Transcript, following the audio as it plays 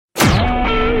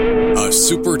a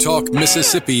Super Talk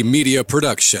Mississippi media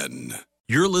production.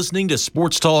 You're listening to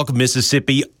Sports Talk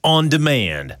Mississippi On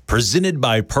Demand, presented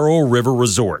by Pearl River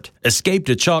Resort. Escape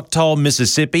to Choctaw,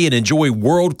 Mississippi and enjoy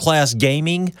world-class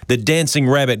gaming, the Dancing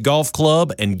Rabbit Golf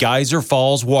Club, and Geyser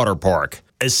Falls Water Park.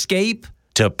 Escape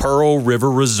to Pearl River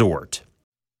Resort.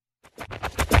 To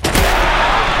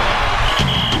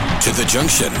the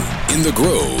junction, in the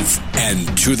Grove,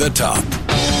 and to the top.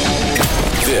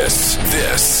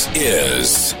 This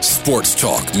is Sports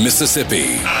Talk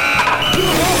Mississippi.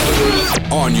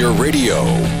 On your radio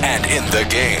and in the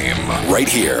game, right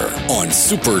here on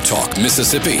Super Talk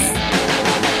Mississippi.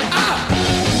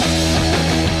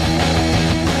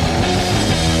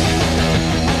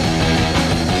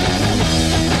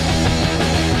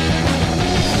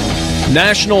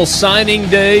 National Signing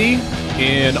Day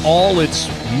in all its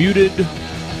muted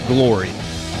glory.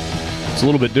 It's a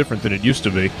little bit different than it used to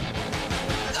be.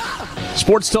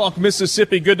 Sports Talk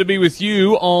Mississippi, good to be with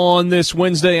you on this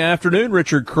Wednesday afternoon.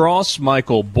 Richard Cross,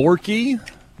 Michael Borky,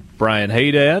 Brian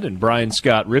Haydad, and Brian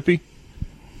Scott Rippey.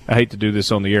 I hate to do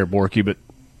this on the air, Borky, but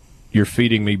you're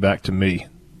feeding me back to me,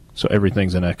 so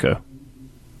everything's an echo.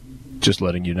 Just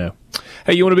letting you know.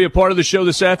 Hey, you want to be a part of the show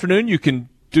this afternoon? You can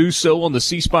do so on the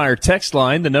C Spire text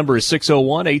line. The number is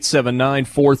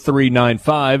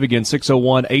 601-879-4395. Again,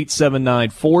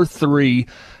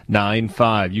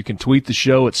 601-879-4395. You can tweet the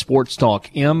show at Sports Talk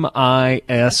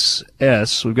MISS.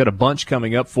 We've got a bunch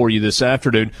coming up for you this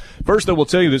afternoon. First, though, we'll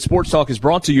tell you that Sports Talk is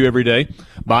brought to you every day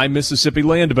by Mississippi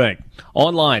Land Bank.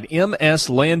 Online,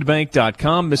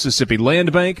 mslandbank.com, Mississippi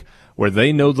Land Bank, where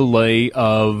they know the lay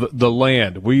of the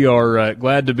land. We are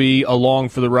glad to be along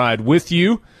for the ride with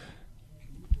you.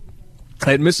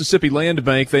 At Mississippi Land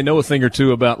Bank, they know a thing or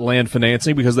two about land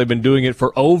financing because they've been doing it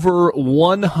for over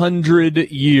 100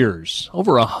 years.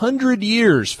 Over 100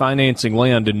 years financing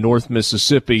land in North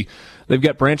Mississippi. They've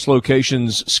got branch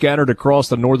locations scattered across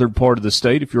the northern part of the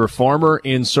state. If you're a farmer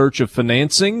in search of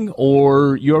financing,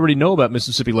 or you already know about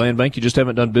Mississippi Land Bank, you just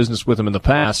haven't done business with them in the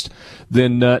past,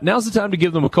 then now's the time to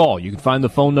give them a call. You can find the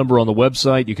phone number on the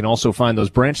website. You can also find those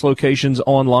branch locations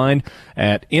online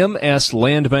at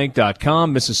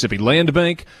mslandbank.com, Mississippi Land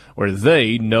Bank, where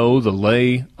they know the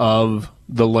lay of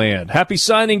the land. Happy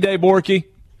signing day, Borky.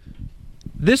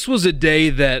 This was a day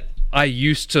that I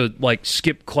used to,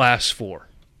 skip class for.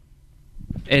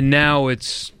 And now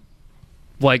it's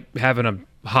like having a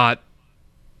hot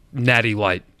natty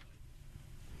light.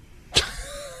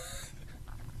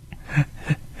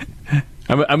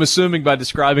 I'm assuming by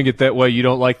describing it that way you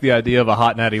don't like the idea of a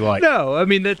hot natty light. No, I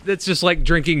mean, that's just like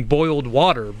drinking boiled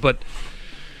water. But,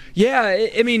 yeah,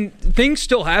 I mean, things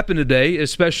still happen today,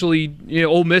 especially,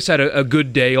 Ole Miss had a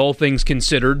good day, all things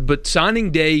considered. But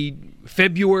signing day,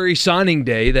 February signing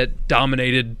day that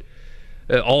dominated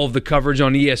all of the coverage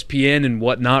on ESPN and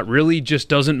whatnot really just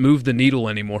doesn't move the needle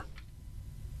anymore.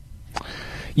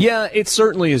 Yeah, it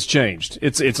certainly has changed.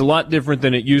 It's a lot different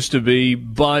than it used to be,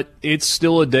 but it's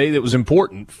still a day that was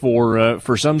important for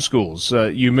some schools.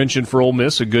 You mentioned for Ole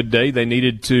Miss, a good day. They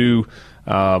needed to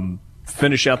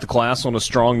finish out the class on a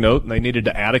strong note, and they needed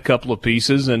to add a couple of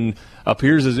pieces, and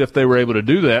appears as if they were able to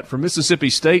do that. For Mississippi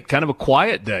State, kind of a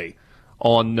quiet day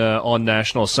on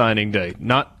National Signing Day.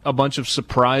 Not a bunch of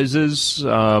surprises,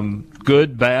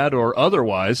 good, bad, or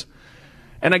otherwise.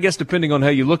 And I guess depending on how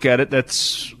you look at it,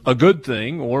 that's a good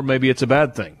thing, or maybe it's a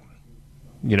bad thing.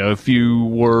 If you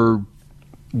were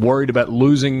worried about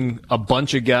losing a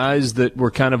bunch of guys that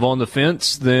were kind of on the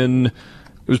fence, then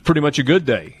it was pretty much a good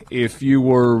day. If you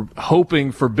were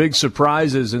hoping for big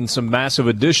surprises and some massive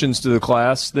additions to the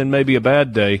class, then maybe a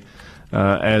bad day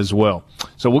as well.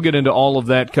 So we'll get into all of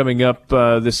that coming up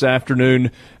this afternoon.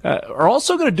 We're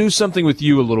also going to do something with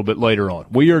you a little bit later on.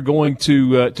 We are going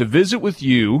to visit with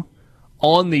you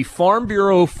on the Farm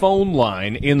Bureau phone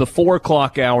line in the 4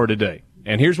 o'clock hour today.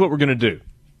 And here's what we're going to do.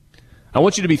 I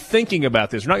want you to be thinking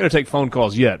about this. We're not going to take phone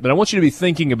calls yet, but I want you to be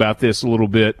thinking about this a little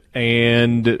bit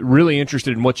and really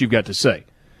interested in what you've got to say.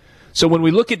 So when we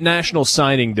look at National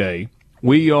Signing Day,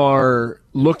 we are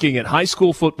looking at high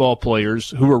school football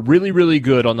players who are really, really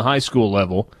good on the high school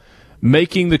level,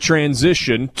 making the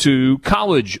transition to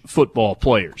college football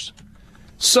players.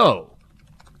 So,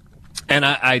 and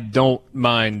I don't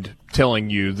mind telling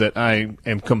you that I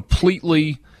am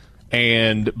completely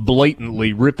and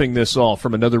blatantly ripping this off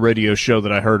from another radio show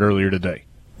that I heard earlier today.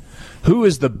 Who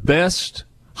is the best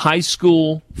high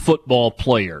school football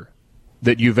player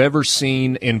that you've ever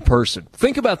seen in person?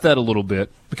 Think about that a little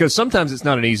bit, because sometimes it's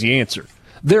not an easy answer.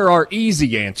 There are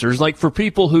easy answers. Like for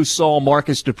people who saw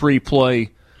Marcus Dupree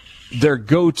play, their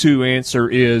go-to answer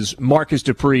is Marcus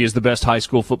Dupree is the best high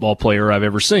school football player I've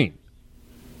ever seen.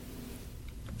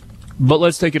 But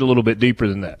let's take it a little bit deeper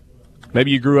than that.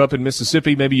 Maybe you grew up in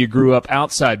Mississippi. Maybe you grew up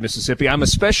outside Mississippi. I'm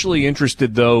especially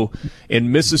interested, though,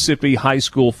 in Mississippi high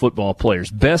school football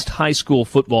players. Best high school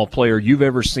football player you've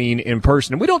ever seen in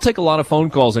person. And we don't take a lot of phone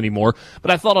calls anymore, but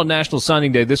I thought on National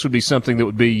Signing Day this would be something that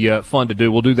would be fun to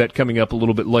do. We'll do that coming up a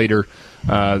little bit later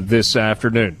this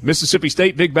afternoon. Mississippi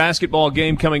State, big basketball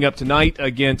game coming up tonight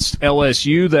against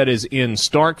LSU. That is in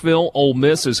Starkville. Ole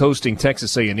Miss is hosting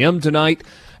Texas A&M tonight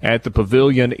at the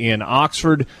Pavilion in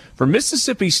Oxford. For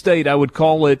Mississippi State, I would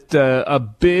call it a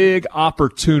big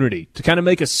opportunity to kind of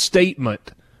make a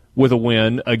statement with a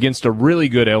win against a really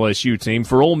good LSU team.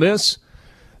 For Ole Miss,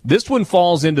 this one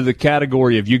falls into the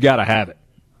category of you got to have it.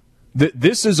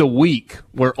 This is a week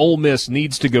where Ole Miss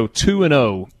needs to go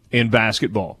 2-0 in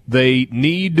basketball. They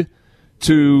need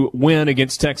to win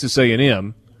against Texas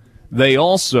A&M. They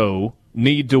also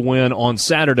need to win on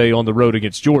Saturday on the road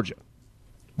against Georgia.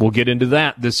 We'll get into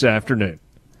that this afternoon.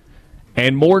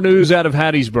 And more news out of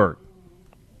Hattiesburg.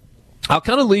 I'll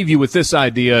kind of leave you with this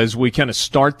idea as we kind of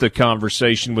start the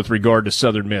conversation with regard to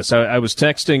Southern Miss. I was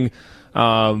texting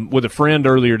with a friend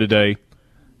earlier today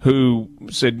who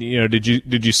said, did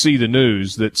you see the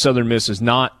news that Southern Miss is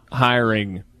not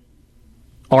hiring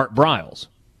Art Briles?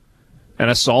 And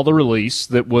I saw the release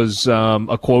that was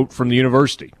a quote from the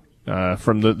university,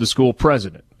 from the school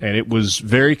president. And it was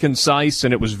very concise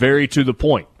and it was very to the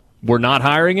point. We're not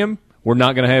hiring him. We're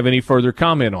not going to have any further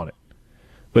comment on it.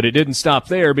 But it didn't stop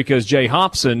there because Jay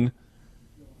Hopson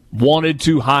wanted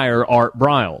to hire Art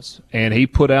Briles. And he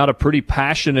put out a pretty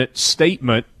passionate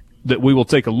statement that we will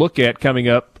take a look at coming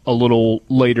up a little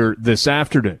later this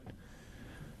afternoon.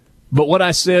 But what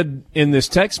I said in this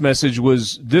text message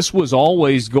was this was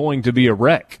always going to be a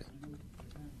wreck.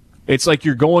 It's like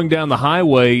you're going down the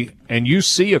highway and you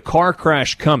see a car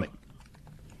crash coming.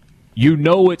 You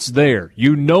know it's there.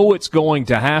 You know it's going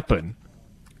to happen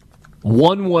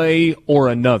one way or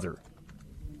another.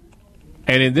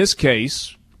 And in this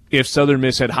case, if Southern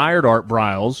Miss had hired Art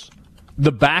Briles,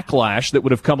 the backlash that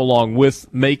would have come along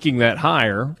with making that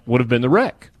hire would have been the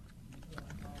wreck.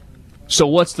 So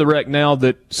what's the wreck now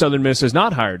that Southern Miss has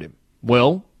not hired him?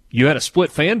 Well, you had a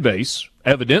split fan base,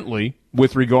 evidently,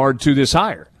 with regard to this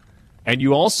hire. And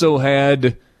you also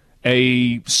had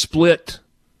a split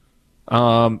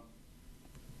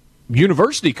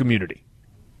university community.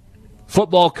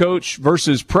 Football coach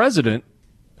versus president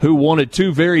who wanted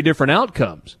two very different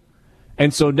outcomes.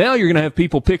 And so now you're going to have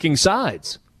people picking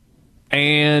sides.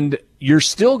 And you're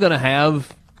still going to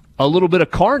have a little bit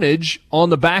of carnage on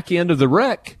the back end of the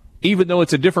wreck, even though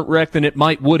it's a different wreck than it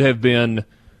would have been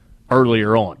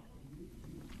earlier on.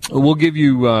 We'll give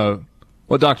you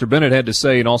what Dr. Bennett had to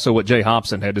say and also what Jay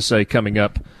Hopson had to say coming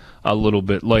up a little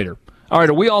bit later. All right,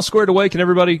 are we all squared away? Can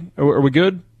everybody, are we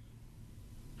good?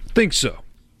 Think so.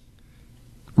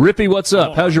 Rippy, what's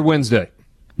up? How's your Wednesday?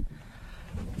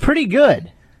 Pretty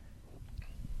good.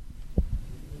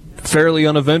 Fairly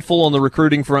uneventful on the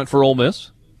recruiting front for Ole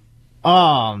Miss?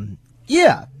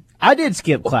 Yeah. I did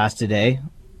skip class today,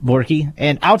 Borky,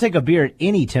 and I'll take a beer at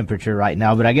any temperature right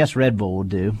now, but I guess Red Bull will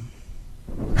do.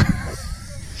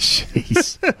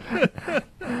 Jeez.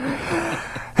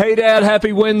 Hey, Dad,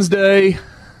 happy Wednesday.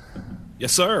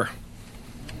 Yes, sir.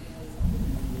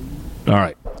 All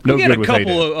right. No we good got with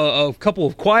a couple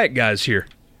of quiet guys here.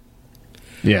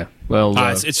 Yeah. Well,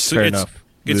 it's fair enough.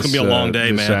 It's going to be a long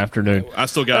day, this man. Afternoon. I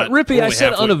still got Rippy, I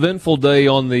said uneventful day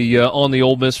on the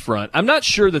Ole Miss front. I'm not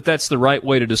sure that that's the right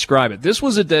way to describe it. This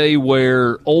was a day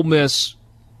where Ole Miss,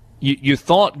 you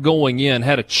thought going in,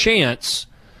 had a chance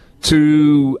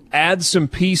to add some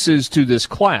pieces to this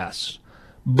class.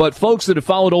 But folks that have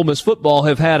followed Ole Miss football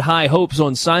have had high hopes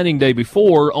on signing day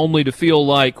before, only to feel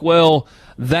like, well,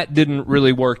 that didn't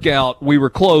really work out. We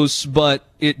were close, but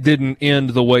it didn't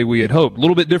end the way we had hoped. A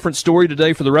little bit different story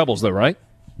today for the Rebels, though, right?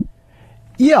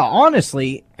 Yeah,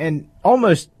 honestly, and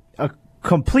almost a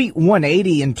complete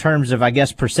 180 in terms of, I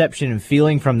guess, perception and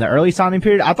feeling from the early signing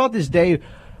period. I thought this day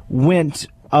went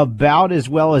about as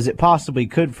well as it possibly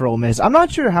could for Ole Miss. I'm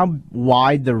not sure how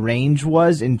wide the range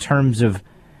was in terms of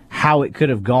how it could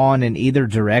have gone in either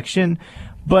direction,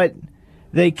 but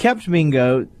they kept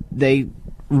Mingo. They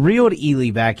reeled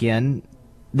Ely back in.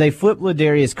 They flipped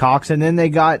Ladarius Cox, and then they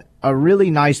got a really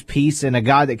nice piece and a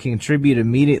guy that can contribute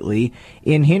immediately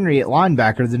in Henry at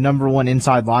linebacker, the number one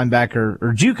inside linebacker,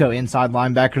 or JUCO inside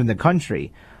linebacker in the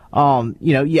country.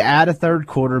 You add a third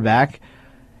quarterback,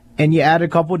 and you add a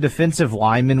couple of defensive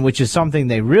linemen, which is something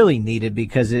they really needed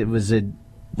because it was a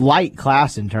light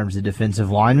class in terms of defensive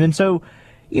linemen. So,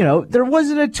 there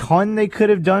wasn't a ton they could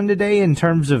have done today in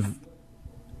terms of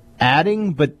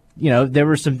adding, but there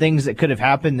were some things that could have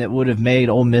happened that would have made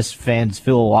Ole Miss fans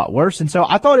feel a lot worse. And so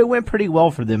I thought it went pretty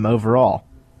well for them overall.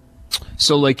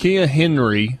 So Lakia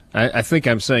Henry, I think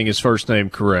I'm saying his first name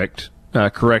correctly, a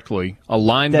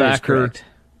linebacker,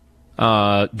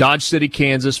 Dodge City,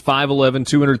 Kansas, 5'11",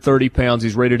 230 pounds.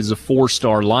 He's rated as a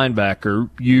 4-star linebacker.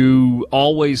 You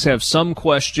always have some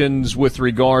questions with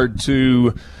regard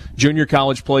to junior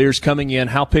college players coming in.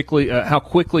 How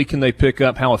quickly can they pick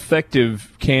up? How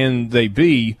effective can they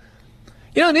be?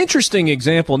 An interesting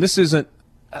example, and this isn't,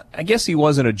 I guess he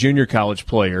wasn't a junior college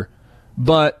player,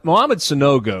 but Mohamed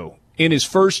Sanogo, in his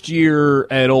first year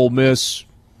at Ole Miss,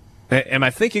 am I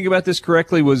thinking about this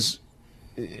correctly,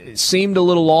 seemed a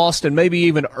little lost and maybe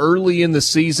even early in the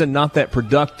season not that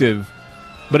productive.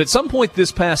 But at some point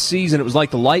this past season, it was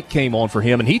like the light came on for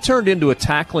him, and he turned into a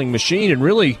tackling machine and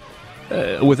really,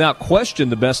 without question,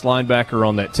 the best linebacker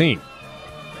on that team.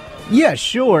 Yeah,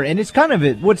 sure. And it's kind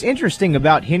of what's interesting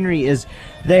about Henry is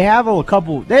they haven't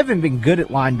been good at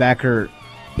linebacker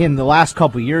in the last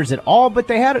couple years at all, but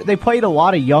they played a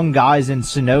lot of young guys in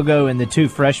Sanogo and the two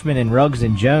freshmen in Ruggs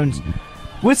and Jones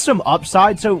with some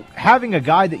upside. So having a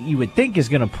guy that you would think is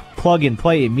going to plug and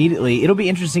play immediately, it'll be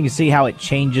interesting to see how it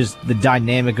changes the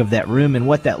dynamic of that room and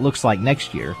what that looks like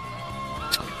next year.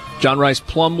 John Rice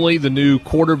Plumlee, the new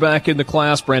quarterback in the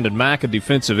class. Brandon Mack, a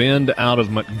defensive end out of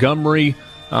Montgomery,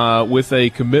 with a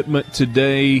commitment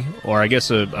today, or I guess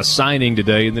a signing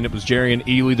today. And then it was Jarian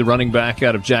Ely, the running back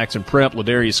out of Jackson Prep.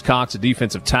 Ladarius Cox, a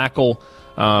defensive tackle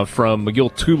from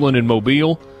McGill-Toolen in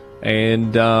Mobile.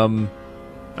 And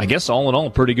I guess all in all,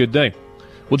 a pretty good day.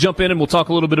 We'll jump in and we'll talk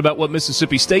a little bit about what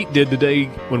Mississippi State did today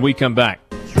when we come back.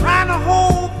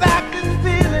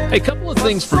 A couple of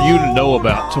things for you to know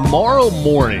about. Tomorrow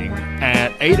morning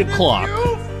at 8 o'clock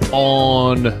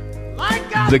on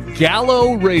the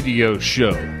Gallo Radio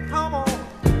Show,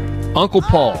 Uncle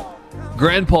Paul,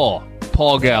 Grandpa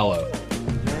Paul Gallo,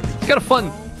 got a fun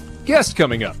guest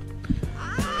coming up.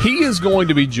 He is going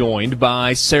to be joined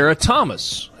by Sarah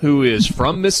Thomas, who is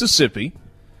from Mississippi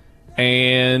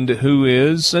and who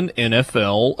is an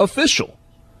NFL official.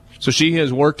 So she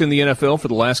has worked in the NFL for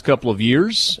the last couple of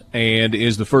years and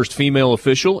is the first female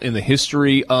official in the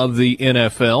history of the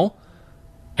NFL.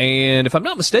 And if I'm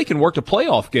not mistaken, worked a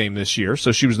playoff game this year.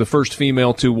 So she was the first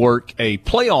female to work a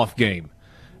playoff game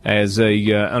as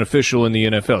an official in the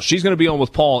NFL. She's going to be on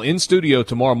with Paul in studio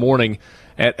tomorrow morning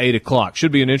at 8 o'clock.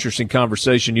 Should be an interesting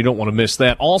conversation. You don't want to miss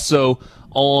that. Also,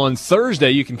 on Thursday,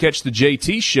 you can catch the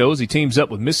JT show as he teams up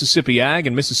with Mississippi Ag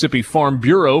and Mississippi Farm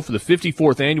Bureau for the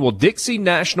 54th Annual Dixie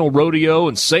National Rodeo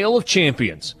and Sale of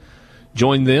Champions.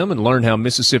 Join them and learn how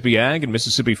Mississippi Ag and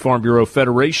Mississippi Farm Bureau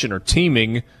Federation are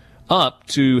teaming up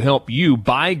to help you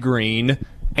buy green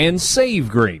and save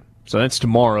green. So that's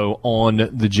tomorrow on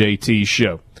the JT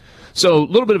show. So a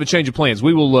little bit of a change of plans.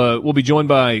 We'll be joined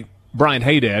by Brian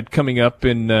Haydad coming up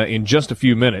in just a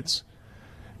few minutes.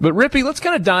 But, Rippy, let's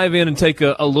kind of dive in and take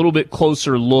a little bit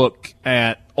closer look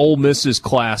at Ole Miss's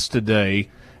class today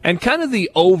and kind of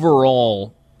the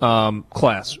overall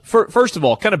class. First of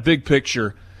all, kind of big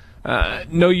picture.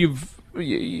 Know you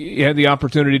had the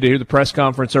opportunity to hear the press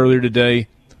conference earlier today.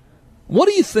 What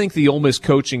do you think the Ole Miss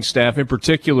coaching staff, in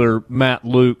particular Matt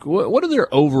Luke, what are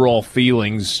their overall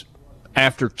feelings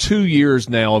after 2 years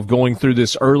now of going through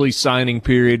this early signing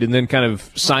period and then kind of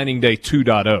signing day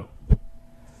 2.0?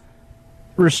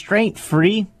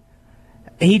 Restraint-free.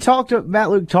 Matt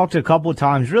Luke talked a couple of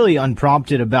times, really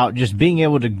unprompted, about just being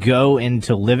able to go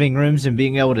into living rooms and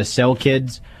being able to sell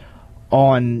kids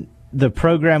on the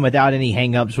program without any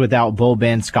hang-ups, without bowl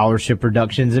band scholarship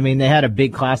reductions. I mean, they had a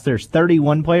big class. There's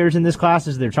 31 players in this class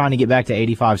as they're trying to get back to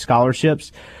 85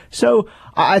 scholarships. So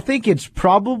I think it's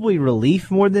probably relief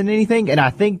more than anything. And I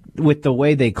think with the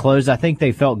way they closed, I think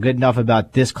they felt good enough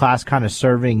about this class kind of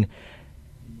serving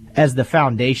as the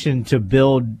foundation to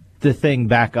build the thing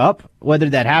back up. Whether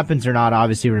that happens or not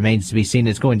obviously remains to be seen.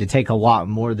 It's going to take a lot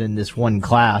more than this one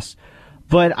class.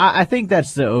 But I think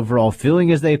that's the overall feeling,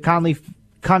 is they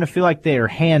kind of feel like their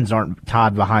hands aren't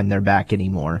tied behind their back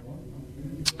anymore.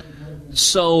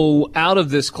 So out of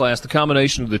this class, the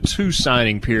combination of the two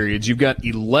signing periods, you've got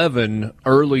 11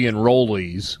 early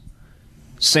enrollees.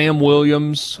 Sam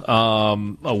Williams,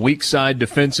 a weak side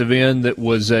defensive end that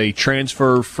was a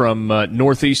transfer from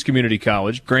Northeast Community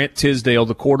College. Grant Tisdale,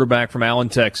 the quarterback from Allen,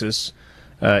 Texas.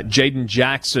 Jaden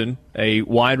Jackson, a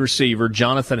wide receiver.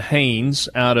 Jonathan Haynes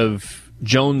out of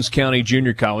Jones County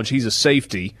Junior College. He's a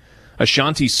safety.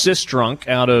 Ashanti Sistrunk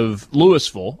out of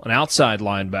Louisville, an outside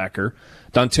linebacker.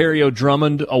 Dontario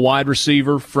Drummond, a wide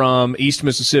receiver from East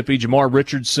Mississippi. Jamar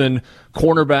Richardson,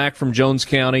 cornerback from Jones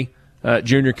County.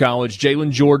 Junior College.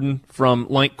 Jalen Jordan from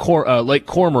Lake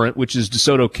Cormorant, which is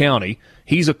DeSoto County.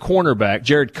 He's a cornerback.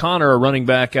 Jared Connor, a running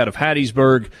back out of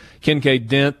Hattiesburg. Kincaid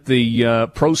Dent, the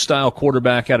pro-style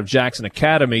quarterback out of Jackson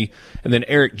Academy. And then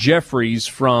Eric Jeffries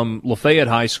from Lafayette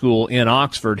High School in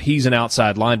Oxford. He's an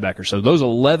outside linebacker. So those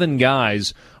 11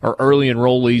 guys are early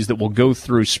enrollees that will go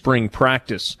through spring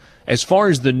practice. As far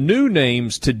as the new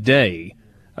names today,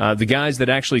 the guys that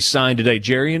actually signed today,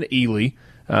 Jarian Ely,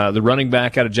 the running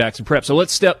back out of Jackson Prep. So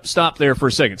let's stop there for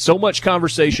a second. So much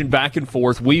conversation back and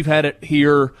forth. We've had it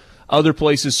here. Other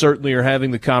places certainly are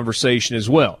having the conversation as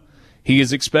well. He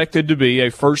is expected to be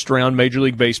a first-round Major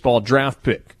League Baseball draft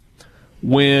pick.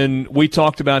 When we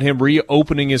talked about him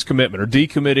reopening his commitment or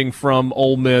decommitting from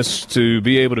Ole Miss to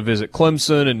be able to visit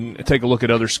Clemson and take a look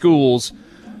at other schools,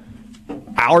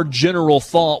 our general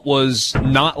thought was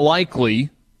not likely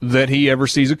that he ever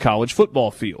sees a college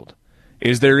football field.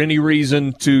 Is there any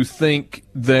reason to think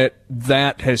that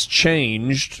that has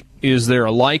changed? Is there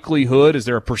a likelihood, is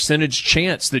there a percentage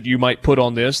chance that you might put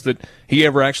on this that he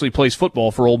ever actually plays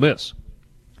football for Ole Miss?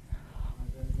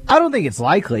 I don't think it's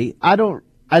likely.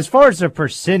 As far as a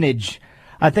percentage,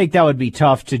 I think that would be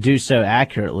tough to do so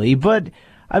accurately. But,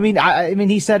 I mean,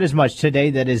 he said as much today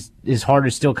that his heart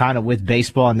is still kind of with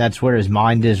baseball, and that's where his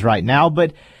mind is right now.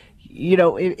 But, you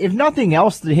know, if nothing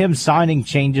else, him signing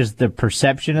changes the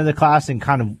perception of the class and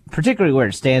kind of particularly where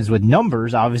it stands with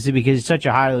numbers, obviously, because he's such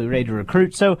a highly rated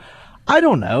recruit. So I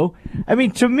don't know. I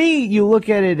mean, to me, you look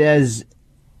at it as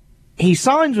he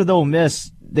signs with Ole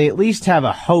Miss, they at least have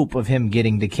a hope of him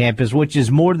getting to campus, which is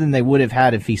more than they would have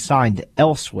had if he signed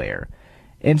elsewhere.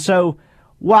 And so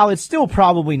while it's still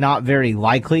probably not very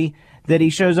likely that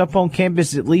he shows up on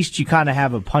campus, at least you kind of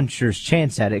have a puncher's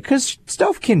chance at it, because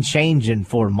stuff can change in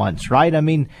 4 months, right? I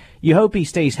mean, you hope he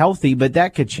stays healthy, but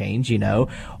that could change, you know,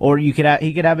 or he could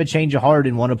have a change of heart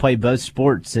and want to play both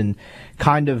sports and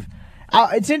kind of.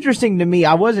 It's interesting to me.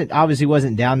 I obviously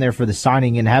wasn't down there for the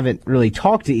signing and haven't really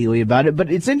talked to Ely about it,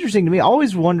 but it's interesting to me. I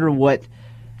always wonder what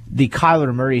the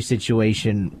Kyler Murray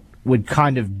situation would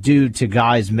kind of do to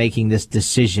guys making this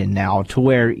decision now, to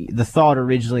where the thought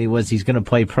originally was he's going to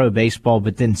play pro baseball,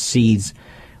 but then sees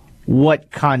what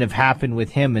kind of happened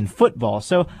with him in football.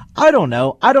 So I don't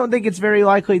know. I don't think it's very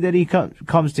likely that he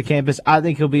comes to campus. I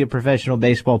think he'll be a professional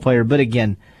baseball player, but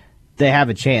again, they have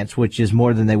a chance, which is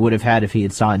more than they would have had if he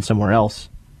had signed somewhere else.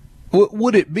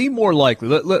 Would it be more likely,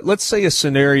 let's say a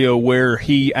scenario where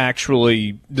he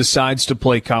actually decides to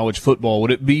play college football,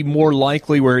 would it be more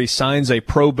likely where he signs a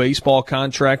pro baseball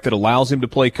contract that allows him to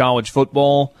play college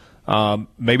football,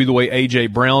 maybe the way A.J.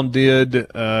 Brown did,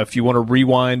 if you want to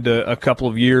rewind a couple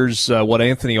of years, what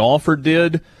Anthony Alford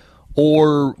did,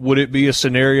 or would it be a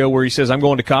scenario where he says, I'm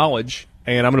going to college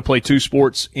and I'm going to play 2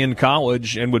 sports in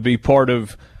college and would be part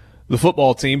of the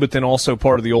football team, but then also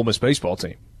part of the Ole Miss baseball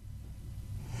team?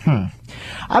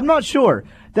 I'm not sure.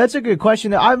 That's a good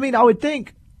question. I mean, I would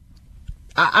think,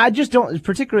 I just don't,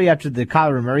 particularly after the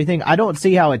Kyler Murray thing, I don't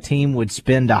see how a team would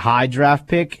spend a high draft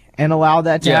pick and allow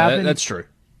that to happen. Yeah, that's true.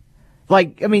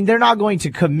 Like, I mean, they're not going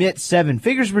to commit 7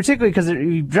 figures, particularly because if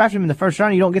you draft him in the first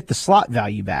round, you don't get the slot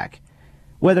value back,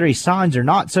 whether he signs or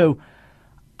not. So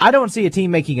I don't see a team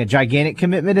making a gigantic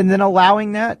commitment and then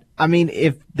allowing that. I mean,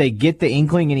 if they get the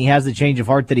inkling and he has the change of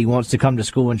heart that he wants to come to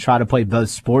school and try to play both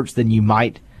sports, then you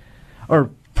might, or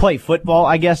play football,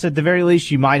 I guess, at the very least,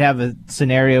 you might have a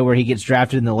scenario where he gets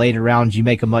drafted in the later rounds. You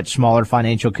make a much smaller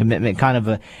financial commitment, kind of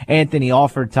a Anthony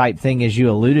Alford type thing, as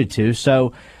you alluded to.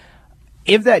 So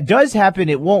if that does happen,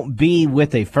 it won't be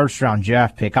with a first-round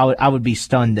draft pick. I would be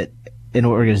stunned that an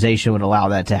organization would allow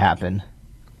that to happen.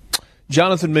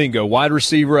 Jonathan Mingo, wide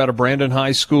receiver out of Brandon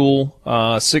High School,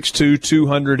 6'2",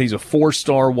 200. He's a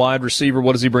 4-star wide receiver.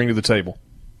 What does he bring to the table?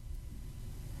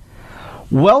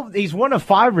 Well, he's one of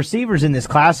 5 receivers in this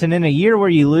class, and in a year where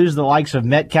you lose the likes of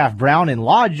Metcalf, Brown, and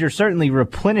Lodge, you're certainly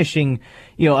replenishing,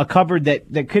 a cupboard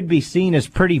that could be seen as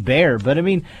pretty bare. But, I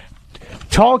mean,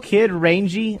 tall kid,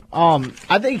 rangy.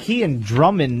 I think he and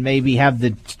Drummond maybe have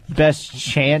the best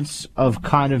chance of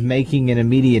kind of making an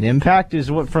immediate impact, is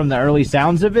what from the early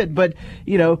sounds of it. But,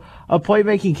 a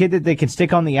playmaking kid that they can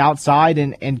stick on the outside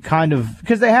and kind of,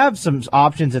 because they have some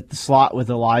options at the slot with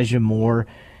Elijah Moore.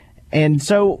 And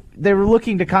so they were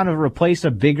looking to kind of replace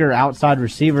a bigger outside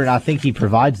receiver, and I think he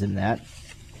provides them that.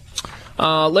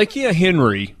 Lakia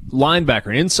Henry, linebacker,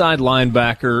 an inside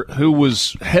linebacker who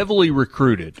was heavily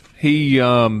recruited. He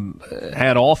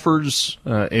had offers,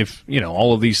 if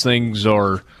all of these things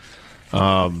are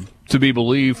to be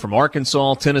believed, from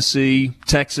Arkansas, Tennessee,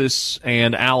 Texas,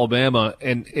 and Alabama.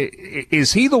 And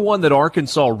is he the one that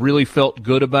Arkansas really felt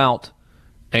good about,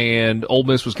 and Ole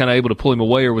Miss was kind of able to pull him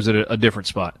away, or was it a different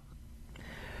spot?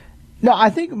 No, I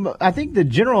think the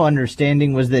general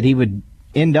understanding was that he would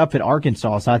end up at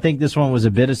Arkansas. So I think this one was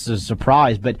a bit of a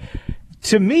surprise. But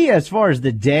to me, as far as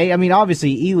the day, I mean,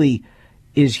 obviously Ely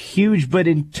is huge, but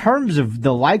in terms of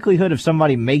the likelihood of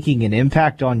somebody making an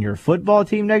impact on your football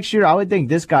team next year, I would think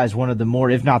this guy's one of the more,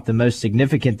 if not the most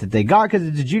significant that they got, because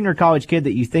it's a junior college kid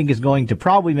that you think is going to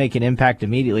probably make an impact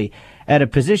immediately at a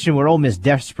position where Ole Miss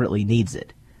desperately needs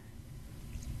it.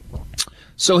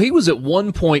 So he was at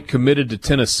one point committed to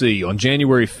Tennessee. On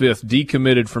January 5th,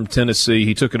 decommitted from Tennessee.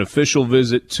 He took an official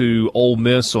visit to Ole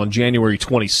Miss on January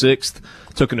 26th,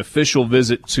 took an official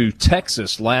visit to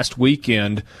Texas last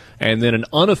weekend, and then an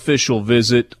unofficial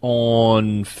visit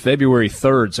on February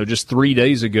 3rd, so just 3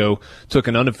 days ago, took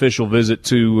an unofficial visit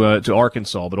to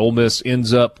Arkansas. But Ole Miss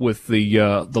ends up with the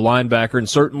linebacker, and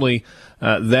certainly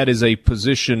that is a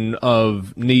position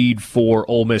of need for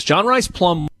Ole Miss. John Rice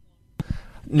Plum,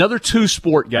 another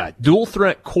two-sport guy,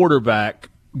 dual-threat quarterback,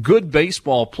 good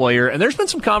baseball player. And there's been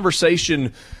some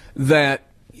conversation that,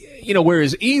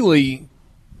 whereas Ely,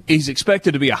 he's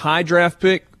expected to be a high draft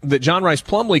pick, that John Rice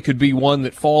Plumlee could be one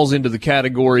that falls into the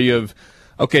category of,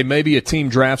 okay, maybe a team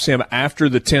drafts him after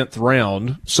the 10th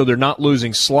round, so they're not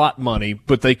losing slot money,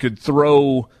 but they could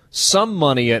throw some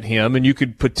money at him, and you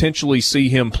could potentially see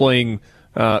him playing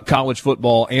college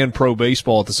football and pro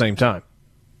baseball at the same time.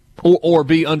 Or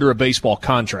be under a baseball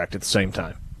contract at the same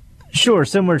time. Sure,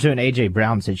 similar to an A.J.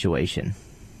 Brown situation.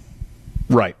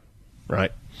 Right.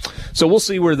 So we'll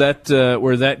see where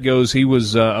that goes. He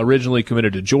was originally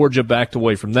committed to Georgia, backed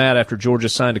away from that after Georgia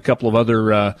signed a couple of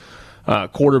other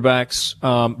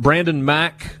quarterbacks. Brandon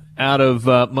Mack out of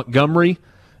Montgomery.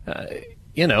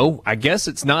 I guess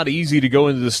it's not easy to go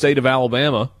into the state of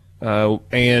Alabama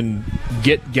and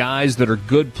get guys that are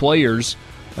good players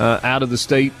out of the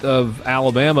state of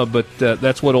Alabama, but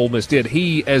that's what Ole Miss did.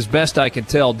 He, as best I can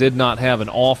tell, did not have an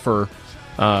offer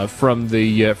from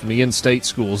the in-state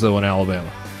schools, though, in Alabama.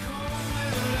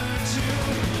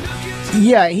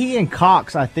 Yeah, he and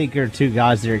Cox, I think, are two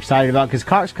guys they're excited about, because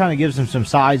Cox kind of gives them some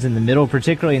size in the middle,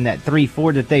 particularly in that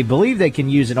 3-4 that they believe they can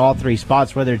use in all three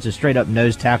spots, whether it's a straight-up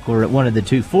nose tackle or one of the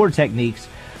 2-4 techniques.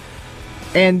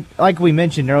 And like we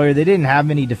mentioned earlier, they didn't have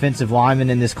many defensive linemen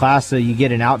in this class, so you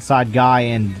get an outside guy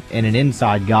and an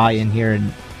inside guy in here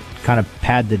and kind of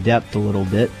pad the depth a little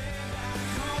bit.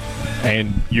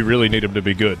 And you really need them to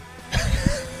be good.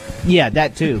 Yeah,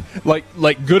 that too.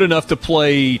 Like good enough to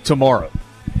play tomorrow.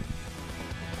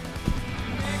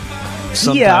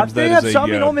 Sometimes they that have is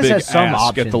some. Ole Miss big has some ask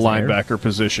options at the linebacker there.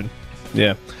 position.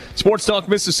 Yeah. Sports Talk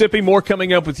Mississippi, more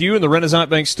coming up with you in the Renaissance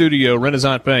Bank studio.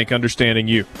 Renaissance Bank, understanding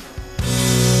you.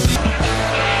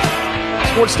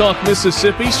 Sports Talk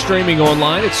Mississippi, streaming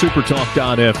online at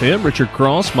supertalk.fm. Richard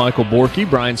Cross, Michael Borky,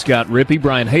 Brian Scott Rippey.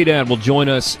 Brian Haydad will join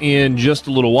us in just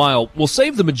a little while. We'll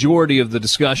save the majority of the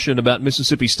discussion about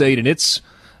Mississippi State and its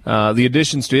the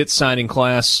additions to its signing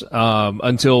class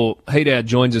until Haydad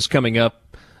joins us coming up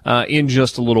in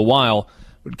just a little while.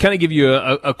 We'll kind of give you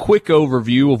a quick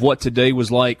overview of what today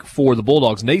was like for the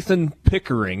Bulldogs. Nathan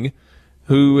Pickering,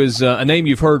 who is a name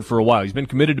you've heard for a while. He's been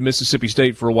committed to Mississippi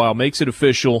State for a while, makes it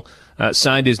official,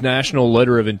 signed his national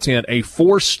letter of intent, a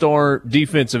 4-star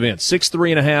defensive end,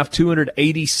 6'3.5",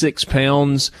 286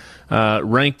 pounds,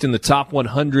 ranked in the top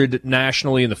 100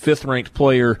 nationally and the 5th-ranked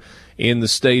player in the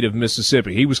state of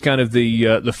Mississippi. He was kind of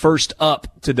the first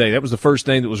up today. That was the first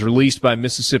name that was released by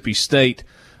Mississippi State.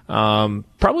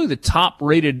 Probably the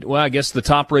top-rated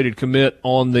commit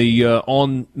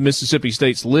on Mississippi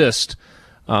State's list,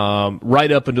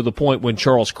 right up until the point when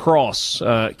Charles Cross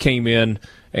came in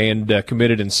and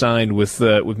committed and signed with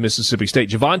Mississippi State.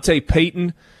 Javonte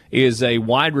Payton is a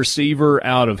wide receiver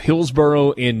out of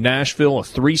Hillsboro in Nashville, a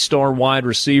 3-star wide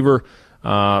receiver,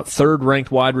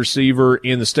 3rd-ranked wide receiver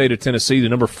in the state of Tennessee, the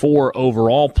number 4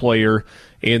 overall player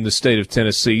in the state of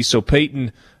Tennessee. So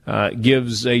Payton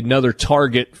gives another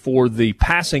target for the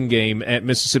passing game at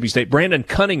Mississippi State. Brandon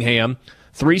Cunningham,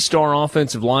 3-star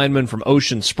offensive lineman from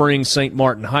Ocean Springs, St.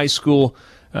 Martin High School.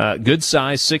 Good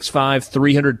size, 6'5",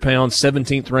 300 pounds,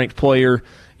 17th-ranked player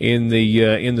in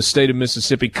the state of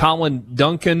Mississippi. Colin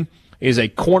Duncan is a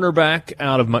cornerback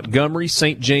out of Montgomery,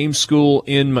 St. James School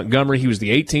in Montgomery. He was the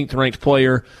 18th-ranked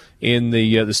player in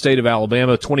the state of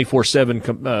Alabama.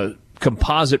 24/7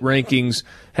 composite rankings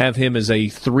have him as a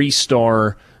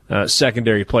 3-star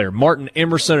secondary player. Martin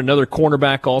Emerson, another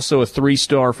cornerback, also a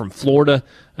 3-star from Florida.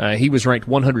 He was ranked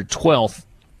 112th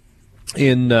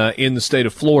in the state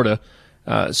of Florida.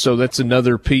 So that's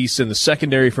another piece in the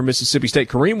secondary for Mississippi State.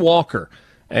 Kareem Walker,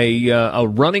 a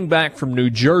running back from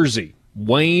New Jersey,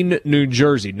 Wayne, New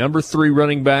Jersey, number 3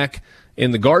 running back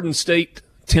in the Garden State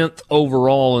 10th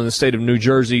overall in the state of New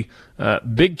Jersey.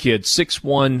 Big kid,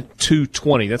 6'1",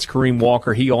 220. That's Kareem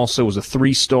Walker. He also was a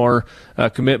 3-star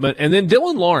commitment. And then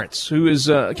Dylan Lawrence, who is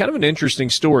kind of an interesting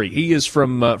story. He is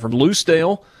from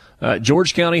Loosedale,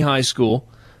 George County High School,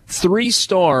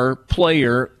 3-star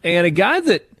player, and a guy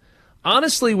that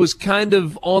honestly was kind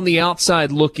of on the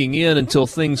outside looking in until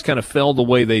things kind of fell the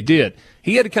way they did.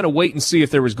 He had to kind of wait and see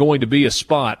if there was going to be a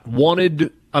spot.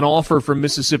 Wanted an offer from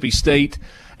Mississippi State,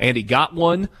 and he got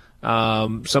one.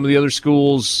 Some of the other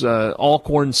schools,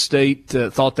 Alcorn State,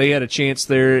 thought they had a chance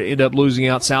there, ended up losing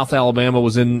out. South Alabama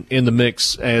was in the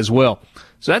mix as well.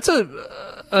 So that's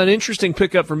an interesting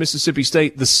pickup for Mississippi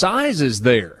State. The size is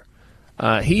there.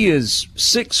 He is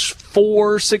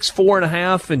 6'4", and a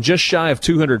half, and just shy of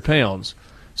 200 pounds.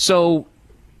 So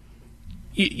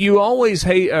you always,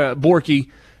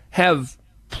 Borky, have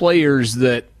players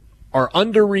that are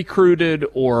under-recruited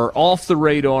or off the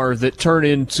radar that turn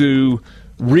into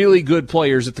really good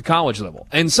players at the college level.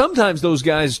 And sometimes those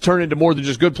guys turn into more than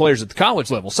just good players at the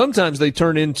college level. Sometimes they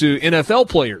turn into NFL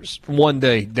players one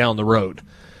day down the road.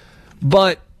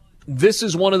 But this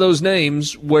is one of those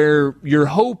names where your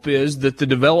hope is that the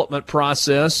development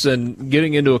process and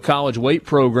getting into a college weight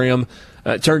program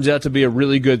turns out to be a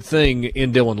really good thing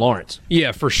in Dylan Lawrence.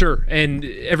 Yeah, for sure. And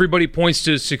everybody points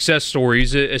to success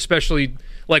stories, especially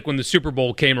like when the Super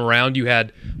Bowl came around. You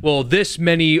had, this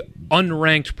many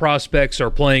unranked prospects are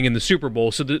playing in the Super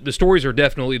Bowl. So the stories are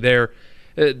definitely there.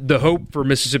 The hope for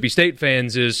Mississippi State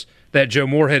fans is that Joe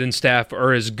Moorhead and staff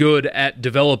are as good at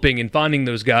developing and finding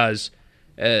those guys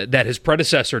that his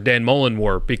predecessor, Dan Mullen,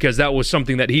 were, because that was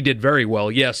something that he did very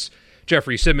well. Yes,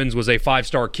 Jeffrey Simmons was a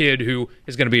 5-star kid who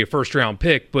is going to be a first-round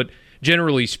pick, but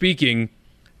generally speaking,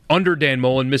 under Dan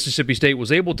Mullen, Mississippi State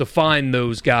was able to find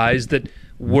those guys that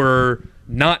were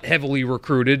not heavily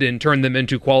recruited and turn them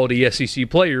into quality SEC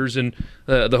players, and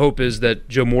the hope is that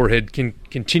Joe Moorhead can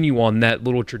continue on that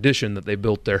little tradition that they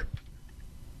built there.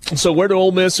 So where do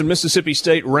Ole Miss and Mississippi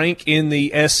State rank in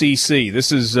the SEC?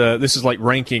 This is like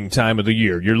ranking time of the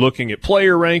year. You're looking at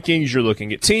player rankings, you're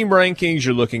looking at team rankings,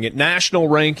 you're looking at national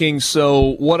rankings.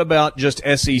 So what about just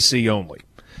SEC only?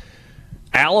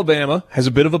 Alabama has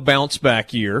a bit of a bounce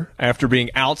back year after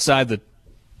being outside the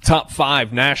top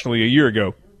 5 nationally a year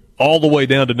ago, all the way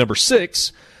down to number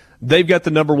 6. They've got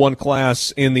the number 1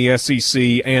 class in the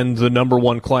SEC and the number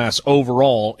 1 class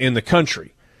overall in the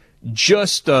country.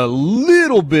 Just a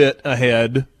little bit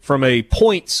ahead from a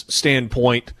points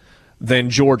standpoint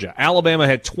than Georgia. Alabama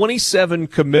had 27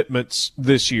 commitments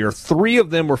this year. 3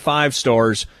 of them were 5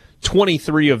 stars.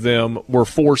 23 of them were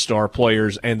 4-star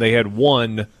players, and they had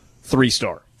 1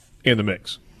 3-star in the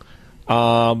mix.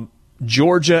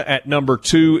 Georgia at number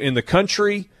 2 in the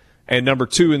country and number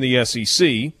 2 in the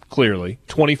SEC, clearly.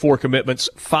 24 commitments,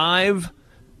 5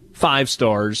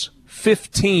 5-stars,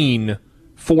 15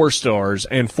 4-stars,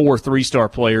 and 4 3-star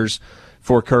players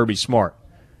for Kirby Smart.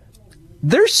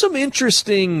 There's some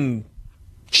interesting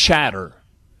chatter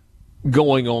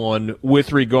going on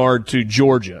with regard to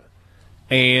Georgia,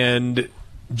 and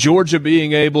Georgia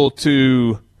being able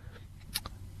to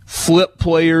flip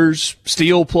players,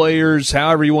 steal players,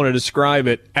 however you want to describe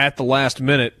it, at the last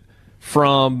minute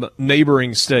from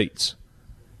neighboring states.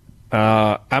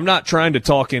 I'm not trying to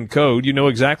talk in code. You know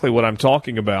exactly what I'm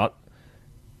talking about.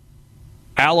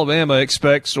 Alabama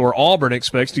expects, or Auburn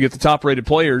expects, to get the top-rated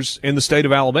players in the state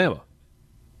of Alabama.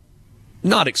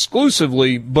 Not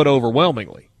exclusively, but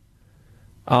overwhelmingly.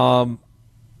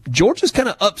 Georgia's kind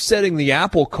of upsetting the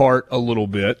apple cart a little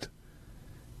bit.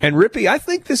 And, Rippy, I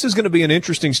think this is going to be an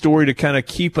interesting story to kind of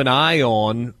keep an eye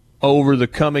on over the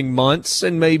coming months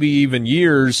and maybe even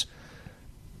years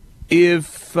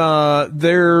if you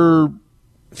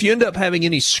end up having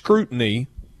any scrutiny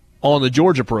on the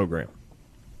Georgia program.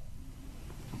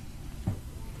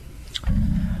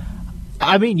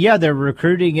 I mean, yeah, they're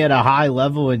recruiting at a high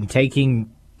level and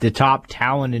taking the top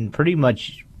talent in pretty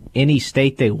much any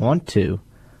state they want to.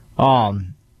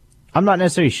 I'm not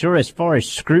necessarily sure as far as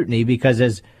scrutiny, because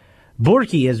as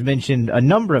Borky has mentioned a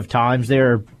number of times,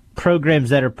 there are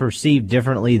programs that are perceived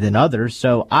differently than others.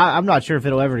 So I'm not sure if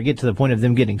it'll ever get to the point of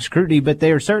them getting scrutiny, but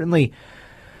they are certainly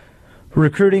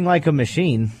recruiting like a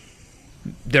machine.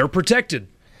 They're protected.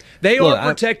 They are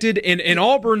protected, and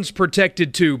Auburn's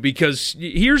protected too, because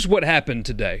here's what happened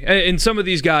today. And some of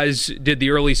these guys did the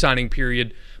early signing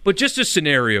period, but just a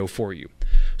scenario for you.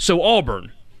 So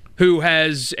Auburn, who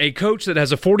has a coach that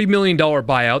has a $40 million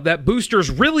buyout that boosters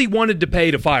really wanted to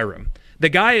pay to fire him. The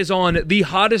guy is on the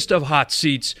hottest of hot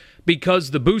seats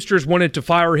because the boosters wanted to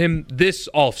fire him this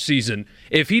offseason.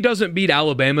 If he doesn't beat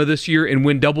Alabama this year and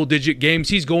win double-digit games,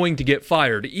 he's going to get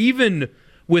fired. Even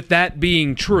with that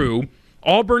being true,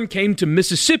 Auburn came to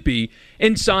Mississippi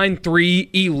and signed 3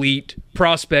 elite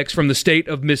prospects from the state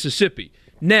of Mississippi.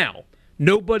 Now,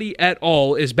 nobody at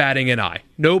all is batting an eye.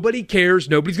 Nobody cares.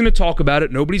 Nobody's going to talk about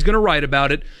it. Nobody's going to write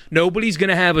about it. Nobody's going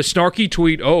to have a snarky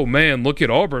tweet, oh, man, look at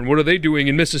Auburn. What are they doing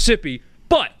in Mississippi?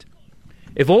 But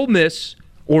if Ole Miss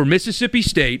or Mississippi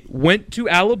State went to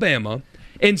Alabama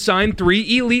and signed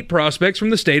 3 elite prospects from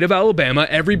the state of Alabama,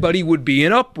 everybody would be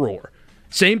in uproar.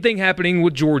 Same thing happening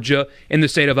with Georgia and the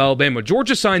state of Alabama.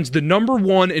 Georgia signs the number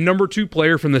 1 and number 2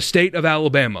 player from the state of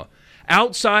Alabama.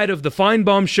 Outside of the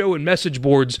Feinbaum show and message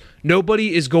boards,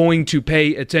 nobody is going to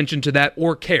pay attention to that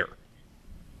or care.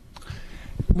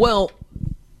 Well,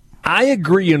 I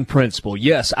agree in principle.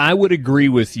 Yes, I would agree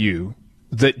with you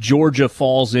that Georgia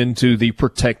falls into the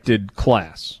protected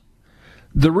class.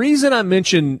 The reason I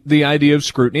mention the idea of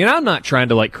scrutiny, and I'm not trying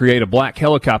to create a black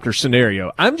helicopter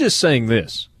scenario, I'm just saying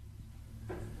this.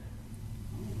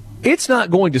 It's not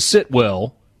going to sit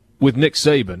well with Nick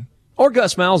Saban, or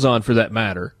Gus Malzahn for that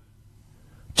matter,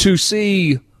 to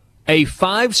see a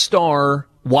 5-star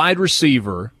wide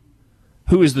receiver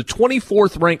who is the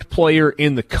 24th ranked player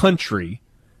in the country,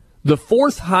 the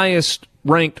 4th highest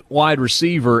ranked wide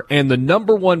receiver, and the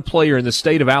number 1 player in the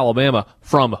state of Alabama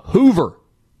from Hoover.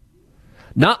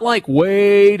 Not like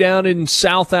way down in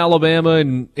South Alabama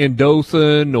in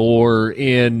Dothan or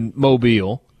in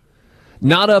Mobile.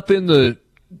 Not up in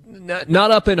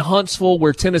Huntsville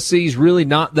where Tennessee's really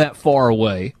not that far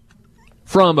away.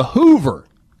 From Hoover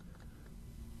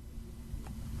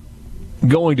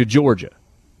going to Georgia.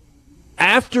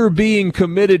 After being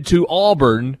committed to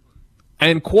Auburn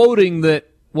and quoting that,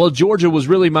 well, Georgia was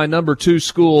really my number 2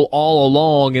 school all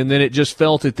along, and then it just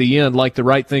felt at the end like the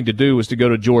right thing to do was to go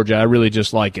to Georgia. I really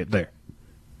just like it there.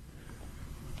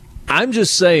 I'm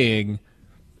just saying,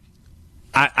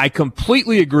 I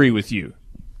completely agree with you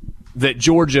that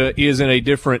Georgia is in a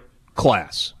different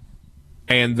class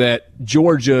and that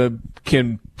Georgia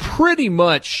can pretty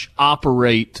much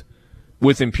operate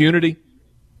with impunity.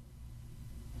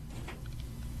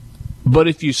 But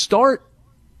if you start,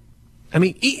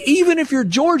 even if you're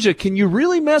Georgia, can you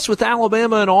really mess with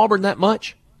Alabama and Auburn that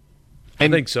much? I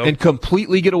think so. And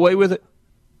completely get away with it?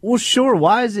 Well, sure.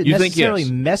 Why is it necessarily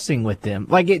messing with them?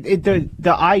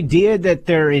 The idea that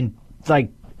they're in,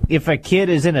 if a kid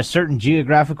is in a certain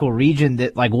geographical region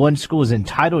that, one school is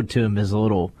entitled to him is a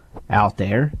little out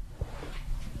there.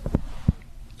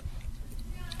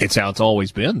 It's how it's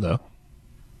always been, though.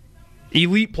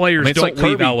 Elite players don't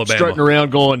leave Alabama. Strutting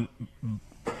around going,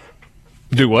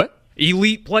 do what?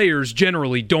 Elite players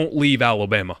generally don't leave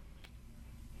Alabama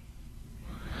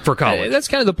for college. That's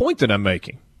kind of the point that I'm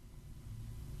making.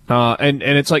 And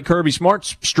it's like Kirby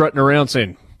Smart's strutting around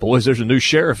saying, boys, there's a new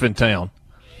sheriff in town.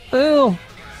 Well,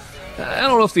 I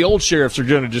don't know if the old sheriffs are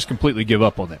going to just completely give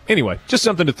up on that. Anyway, just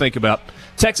something to think about.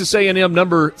 Texas A&M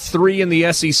number 3 in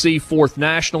the SEC, 4th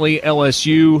nationally.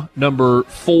 LSU number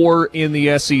 4 in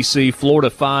the SEC. Florida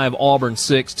 5, Auburn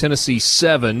 6, Tennessee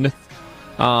 7,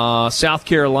 South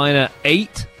Carolina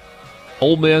 8.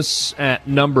 Ole Miss at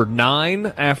number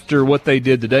 9 after what they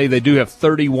did today. They do have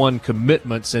 31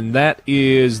 commitments, and that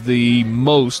is the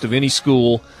most of any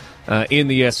school in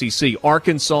the SEC.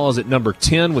 Arkansas is at number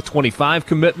 10 with 25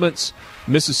 commitments.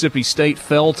 Mississippi State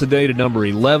fell today to number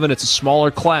 11. It's a smaller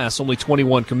class, only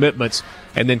 21 commitments.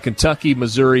 And then Kentucky,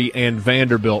 Missouri, and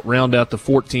Vanderbilt round out the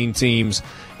 14 teams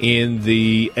in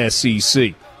the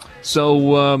SEC.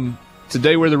 So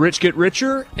today where the rich get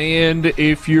richer, and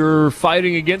if you're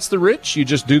fighting against the rich, you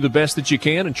just do the best that you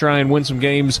can and try and win some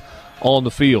games on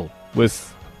the field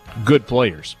with good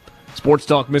players. Sports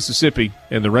Talk Mississippi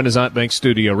in the Renaissance Bank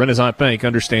studio. Renaissance Bank,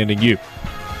 understanding you.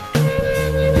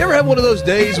 You ever have one of those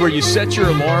days where you set your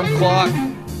alarm clock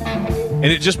and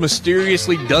it just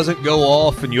mysteriously doesn't go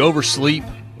off and you oversleep?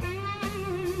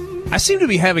 I seem to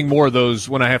be having more of those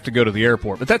when I have to go to the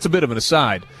airport, but that's a bit of an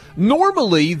aside.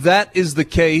 Normally, that is the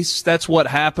case. That's what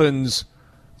happens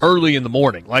early in the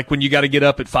morning, like when you got to get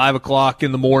up at 5 o'clock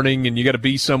in the morning and you got to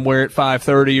be somewhere at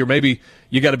 5:30, or maybe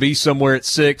you got to be somewhere at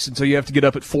 6, and so you have to get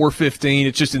up at 4:15.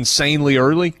 It's just insanely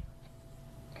early.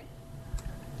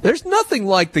 There's nothing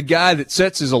like the guy that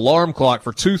sets his alarm clock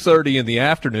for 2:30 in the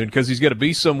afternoon because he's got to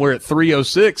be somewhere at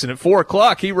 3:06, and at 4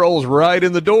 o'clock he rolls right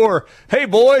in the door. Hey,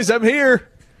 boys, I'm here.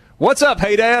 What's up,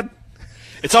 hey, Dad?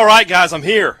 It's all right, guys. I'm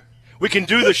here. We can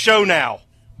do the show now.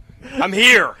 I'm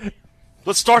here.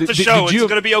 Let's start the show. It's going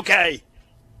to be okay.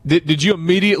 Did you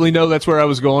immediately know that's where I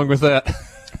was going with that?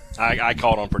 I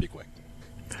caught on pretty quick.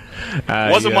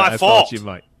 Wasn't my fault. Thought you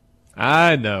might.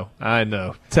 I know.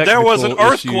 There was an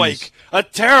earthquake, a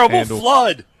terrible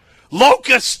flood,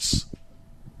 locusts.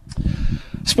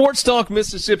 Sports Talk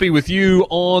Mississippi with you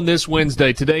on this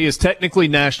Wednesday. Today is technically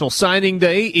National Signing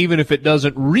Day, even if it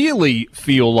doesn't really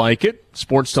feel like it.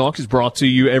 Sports Talk is brought to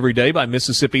you every day by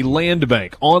Mississippi Land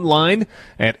Bank. Online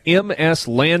at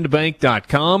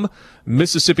mslandbank.com.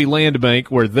 Mississippi Land Bank,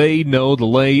 where they know the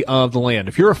lay of the land.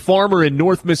 If you're a farmer in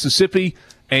North Mississippi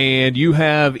and you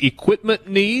have equipment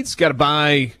needs, got to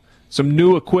buy some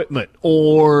new equipment,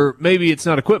 or maybe it's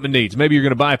not equipment needs. Maybe you're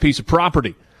going to buy a piece of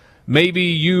property. Maybe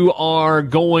you are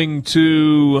going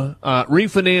to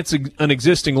refinance an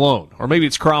existing loan, or maybe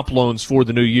it's crop loans for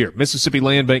the new year. Mississippi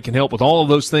Land Bank can help with all of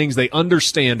those things. They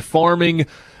understand farming.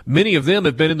 Many of them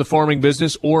have been in the farming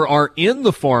business or are in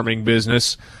the farming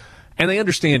business, and they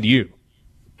understand you.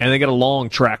 And they got a long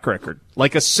track record,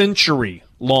 like a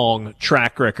century-long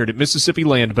track record at Mississippi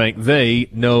Land Bank. They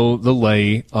know the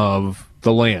lay of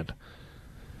the land.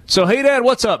 So, hey, Dad,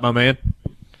 what's up, my man?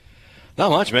 Not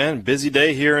much, man. Busy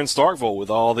day here in Starkville with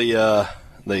all the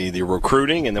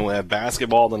recruiting, and then we have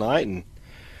basketball tonight, and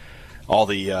all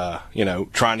the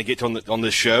trying to get on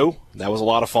this show. That was a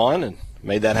lot of fun, and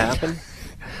made that happen.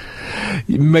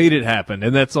 You made it happen,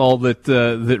 and that's all that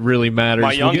really matters.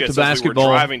 My youngest, as we were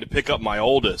driving to pick up my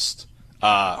oldest,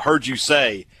 heard you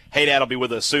say, "Hey, Dad, I'll be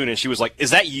with us soon," and she was like,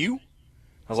 "Is that you?"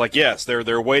 I was like, "Yes,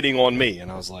 they're waiting on me,"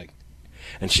 and I was like,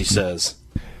 and she says,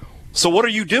 "So what are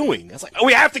you doing?" I was like, "Oh,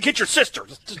 we have to get your sister.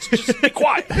 Just be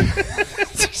quiet."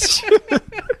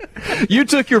 You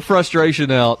took your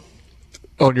frustration out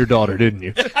on your daughter, didn't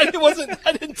you? I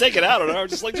didn't take it out on her. I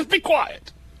was just like, just be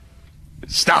quiet.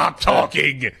 Stop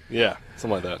talking. Yeah,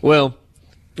 something like that. Well,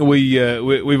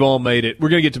 we've all made it. We're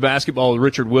going to get to basketball with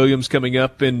Richard Williams coming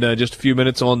up in just a few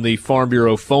minutes on the Farm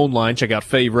Bureau phone line. Check out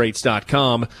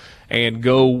favorites.com and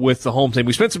go with the home team.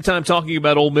 We spent some time talking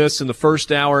about Ole Miss in the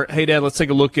first hour. Hey, Dad, let's take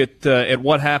a look at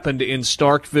what happened in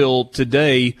Starkville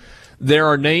today. There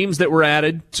are names that were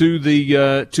added to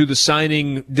the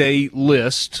signing day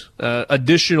list,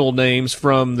 additional names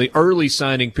from the early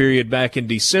signing period back in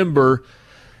December.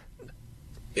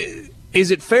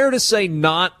 Is it fair to say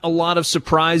not a lot of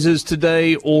surprises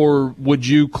today, or would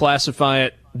you classify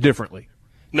it differently?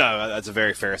 No, that's a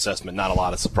very fair assessment. Not a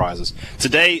lot of surprises.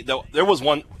 Today, though, there was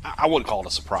one, I wouldn't call it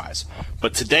a surprise,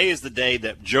 but today is the day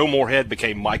that Joe Moorhead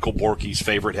became Michael Borky's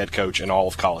favorite head coach in all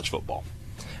of college football.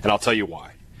 And I'll tell you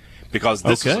why. Because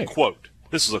this is a quote.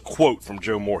 This is a quote from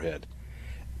Joe Moorhead.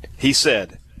 He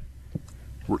said,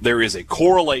 "There is a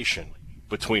correlation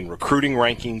between recruiting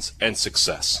rankings and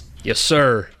success." Yes,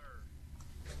 sir.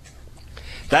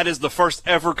 That is the first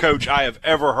ever coach I have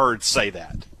ever heard say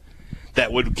that.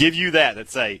 That would give you that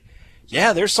say,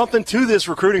 yeah, there's something to this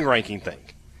recruiting ranking thing.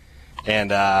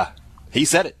 And he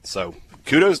said it. So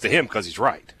kudos to him because he's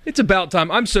right. It's about time.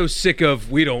 I'm so sick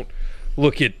of we don't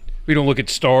look at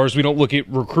stars, we don't look at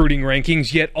recruiting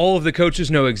rankings, yet all of the coaches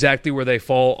know exactly where they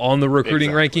fall on the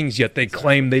recruiting rankings, yet they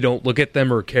claim they don't look at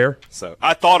them or care. So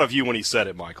I thought of you when he said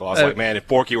it, Michael. I was like, man, if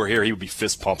Borky were here, he would be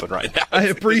fist pumping right now. I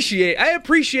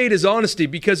appreciate his honesty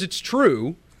because it's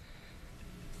true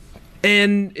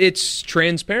and it's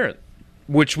transparent,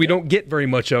 which we don't get very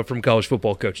much of from college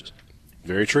football coaches.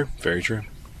 Very true. Very true.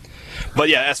 But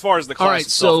yeah, as far as the class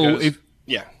itself goes,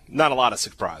 not a lot of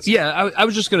surprise. Yeah, I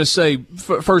was just going to say,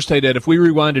 first, hey, Dad, if we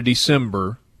rewind to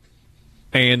December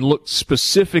and look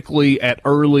specifically at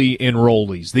early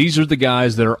enrollees, these are the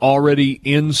guys that are already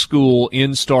in school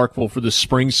in Starkville for the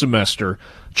spring semester.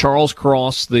 Charles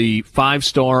Cross, the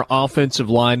 5-star offensive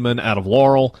lineman out of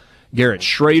Laurel. Garrett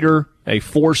Schrader, a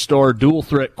 4-star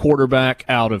dual-threat quarterback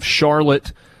out of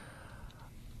Charlotte.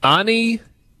 Ani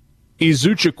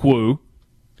Izuchukwu,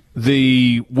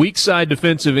 the weak side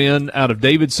defensive end out of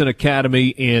Davidson Academy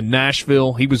in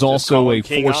Nashville. He was also a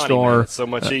 4-star. It's so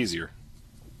much easier.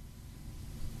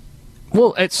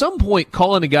 Well, at some point,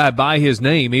 calling a guy by his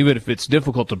name, even if it's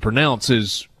difficult to pronounce,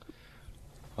 is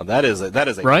that is a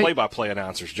right? play-by-play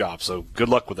announcer's job. So good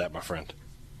luck with that, my friend.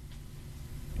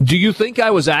 Do you think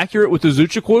I was accurate with the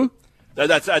Izuchukwu?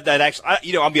 That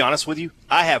actually, I'll be honest with you.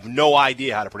 I have no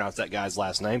idea how to pronounce that guy's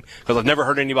last name because I've never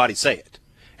heard anybody say it.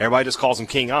 Everybody just calls him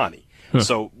King Ani.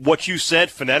 So what you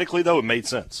said phonetically, though, it made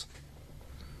sense.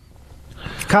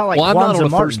 Kind of like I'm not on a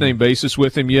Martin. first-name basis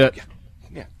with him yet.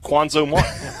 Yeah, Quanzo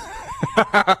Martin.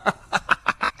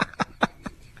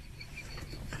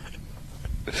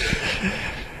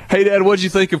 Hey, Dad, what did you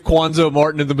think of Quanzo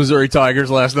Martin and the Missouri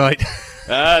Tigers last night?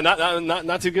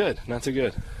 Not too good. Not too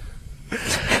good.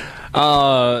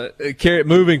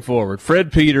 Moving forward,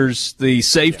 Fred Peters, the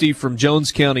safety from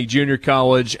Jones County Junior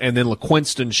College, and then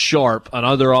LaQuinston Sharp,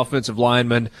 another offensive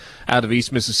lineman out of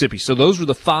East Mississippi. So those were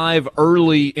the 5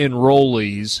 early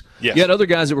enrollees. Yes. You had other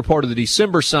guys that were part of the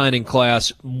December signing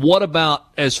class. What about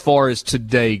as far as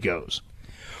today goes?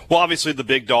 Well, obviously the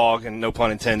big dog, and no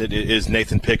pun intended, is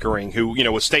Nathan Pickering, who,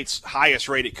 was State's highest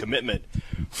rated commitment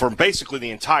for basically the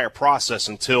entire process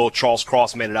until Charles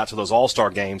Cross made it out to those All-Star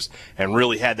games and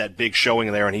really had that big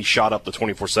showing there, and he shot up the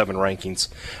 24/7 rankings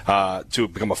to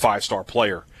become a 5-star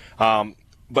player.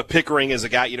 But Pickering is a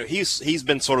guy, he's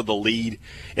been sort of the lead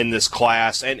in this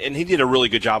class, and he did a really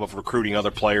good job of recruiting other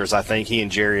players, I think. He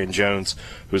and Jerrion Jones,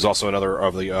 who's also another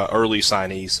of the early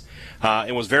signees,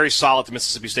 and was very solid to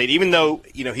Mississippi State. Even though,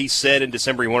 he said in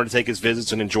December he wanted to take his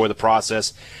visits and enjoy the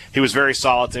process, he was very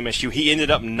solid to MSU. He ended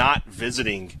up not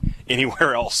visiting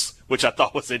anywhere else, which I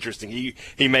thought was interesting.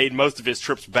 He made most of his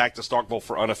trips back to Starkville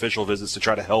for unofficial visits to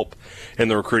try to help in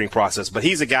the recruiting process. But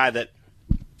he's a guy that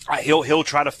he'll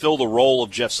try to fill the role of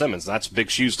Jeff Simmons. That's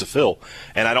big shoes to fill.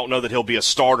 And I don't know that he'll be a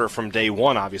starter from day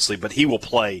one, obviously, but he will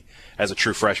play as a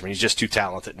true freshman. He's just too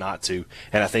talented not to.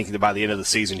 And I think that by the end of the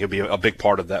season, he'll be a big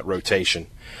part of that rotation.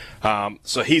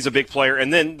 So he's a big player.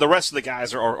 And then the rest of the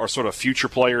guys are sort of future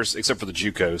players, except for the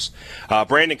JUCOs.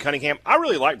 Brandon Cunningham, I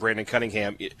really like Brandon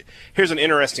Cunningham. Here's an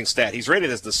interesting stat. He's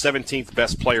rated as the 17th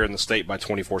best player in the state by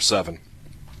 24/7.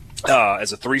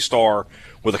 As a 3-star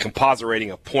with a composite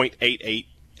rating of .8884.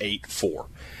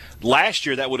 Last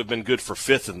year, that would have been good for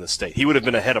 5th in the state. He would have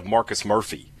been ahead of Marcus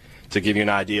Murphy, to give you an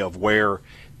idea of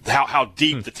how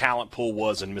deep the talent pool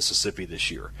was in Mississippi this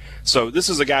year. So this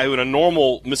is a guy who, in a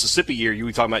normal Mississippi year, you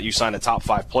were talking about you signed a top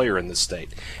 5 player in this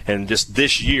state, and just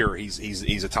this year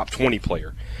he's a top 20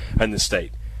 player in this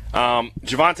state.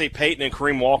 Javonte Payton and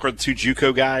Kareem Walker, the 2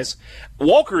 JUCO guys.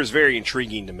 Walker is very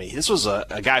intriguing to me. This was a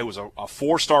guy who was a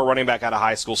 4-star running back out of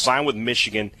high school, signed with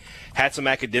Michigan, had some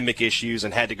academic issues,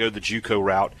 and had to go the JUCO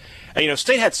route. And,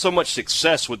 State had so much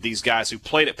success with these guys who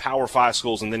played at Power 5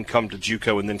 schools and then come to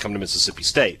JUCO and then come to Mississippi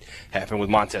State. Happened with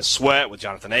Montez Sweat, with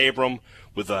Jonathan Abram,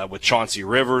 with Chauncey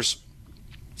Rivers.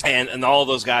 And all of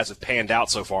those guys have panned out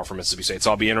so far for Mississippi State,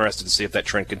 so I'll be interested to see if that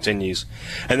trend continues.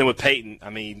 And then with Payton,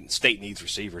 State needs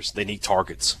receivers. They need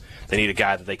targets. They need a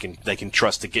guy that they can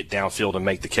trust to get downfield and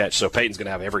make the catch. So Payton's going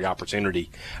to have every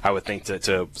opportunity, I would think,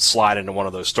 to slide into one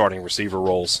of those starting receiver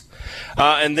roles.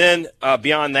 And then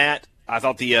beyond that, I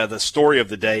thought the story of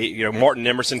the day, Martin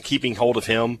Emerson, keeping hold of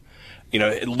him.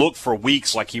 It looked for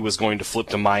weeks like he was going to flip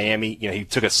to Miami. He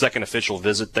took a second official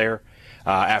visit there.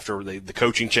 After the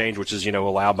coaching change, which is,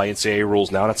 allowed by NCAA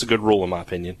rules now. That's a good rule in my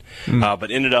opinion.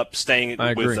 But ended up staying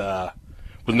with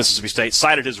Mississippi State,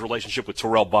 cited his relationship with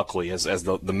Terrell Buckley as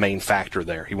the main factor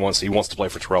there. He wants to play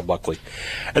for Terrell Buckley.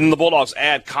 And then the Bulldogs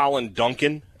add Colin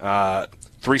Duncan, high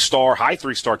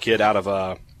 3-star kid out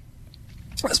of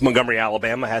Montgomery,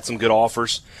 Alabama, had some good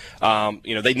offers.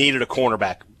 They needed a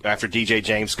cornerback after DJ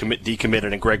James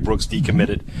decommitted and Greg Brooks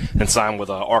decommitted and signed with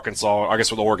Arkansas, I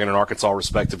guess with Oregon and Arkansas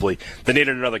respectively. They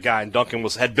needed another guy, and Duncan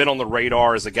had been on the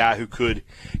radar as a guy who could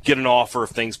get an offer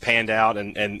if things panned out,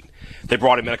 and they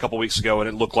brought him in a couple weeks ago, and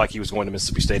it looked like he was going to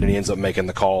Mississippi State, and he ends up making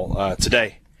the call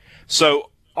today. So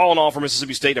all in all, for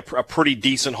Mississippi State, a pretty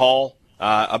decent haul.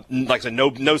 Like I said,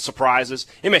 no surprises.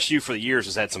 MSU for the years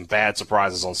has had some bad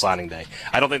surprises on signing day.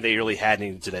 I don't think they really had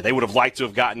any today. They would have liked to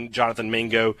have gotten Jonathan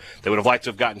Mingo. They would have liked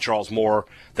to have gotten Charles Moore.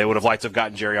 They would have liked to have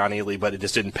gotten Jerrion Ely, but it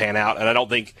just didn't pan out. And I don't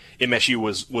think MSU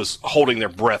was holding their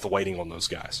breath waiting on those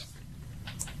guys.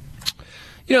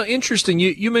 Interesting.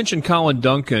 You mentioned Colin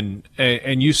Duncan,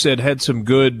 and you said had some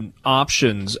good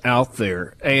options out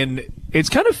there. And it's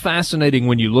kind of fascinating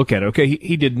when you look at it. Okay,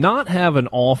 he did not have an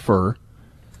offer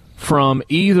from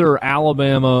either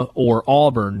Alabama or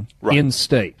Auburn in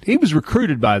state. He was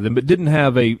recruited by them, but didn't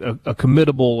have a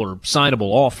committable or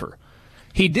signable offer.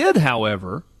 He did,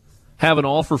 however, have an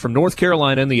offer from North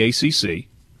Carolina and the ACC,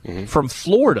 from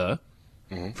Florida,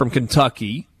 from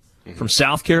Kentucky, from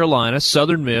South Carolina,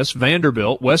 Southern Miss,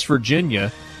 Vanderbilt, West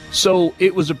Virginia. So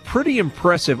it was a pretty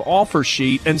impressive offer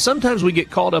sheet, and sometimes we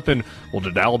get caught up in, well,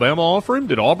 did Alabama offer him?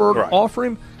 Did Auburn offer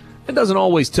him? It doesn't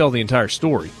always tell the entire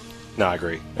story. No, I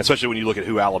agree. Especially when you look at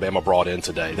who Alabama brought in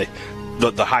today.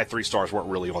 The high 3-stars weren't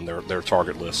really on their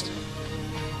target list.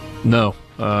 No,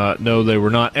 they were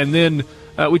not. And then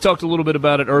we talked a little bit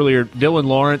about it earlier. Dylan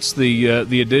Lawrence, the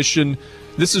addition.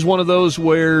 This is one of those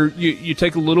where you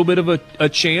take a little bit of a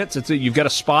chance. You've got a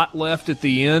spot left at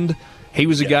the end. He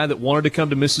was a guy that wanted to come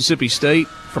to Mississippi State.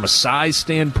 From a size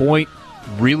standpoint,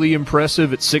 really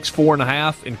impressive at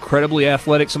 6'4.5", incredibly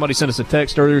athletic. Somebody sent us a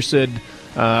text earlier, said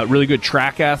really good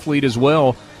track athlete as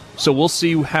well. So we'll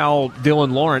see how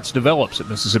Dylan Lawrence develops at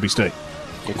Mississippi State.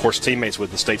 Of course, teammates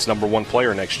with the state's #1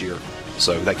 player next year,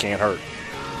 so that can't hurt.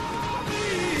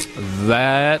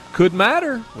 That could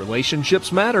matter.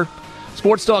 Relationships matter.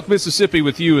 Sports Talk Mississippi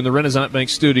with you in the Renaissance Bank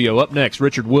studio. Up next,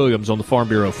 Richard Williams on the Farm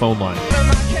Bureau phone line.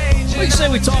 do you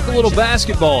say we talk a little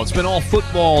basketball? It's been all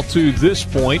football to this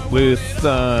point with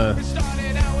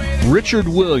Richard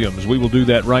Williams. We will do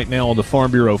that right now on the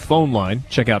Farm Bureau phone line.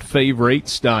 Check out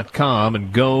favorites.com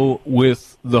and go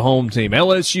with the home team.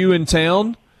 LSU in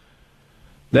town.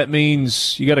 That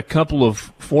means you got a couple of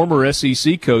former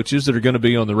SEC coaches that are going to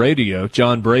be on the radio.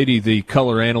 John Brady, the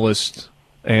color analyst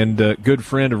and good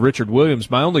friend of Richard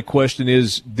Williams. My only question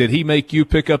is, did he make you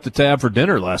pick up the tab for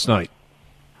dinner last night?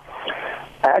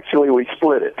 Actually, we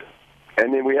split it.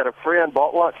 And then we had a friend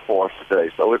bought lunch for us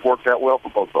today, so it worked out well for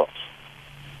both of us.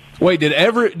 Wait, did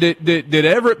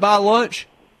Everett buy lunch?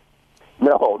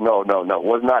 No. It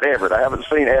was not Everett. I haven't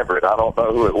seen Everett. I don't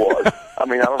know who it was. I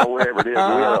mean, I don't know where Everett is. We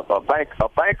had a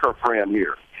banker friend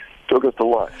here took us to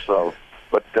lunch. So,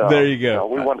 but there you go.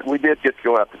 We did get to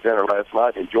go out to dinner last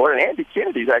night. Enjoyed it. Andy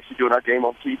Kennedy's actually doing our game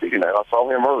on TV tonight. I saw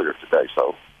him earlier today.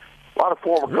 So, a lot of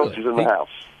former coaches in the house.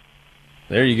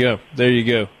 There you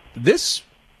go. This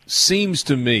seems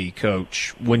to me,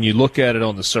 Coach, when you look at it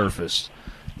on the surface,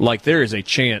 like there is a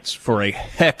chance for a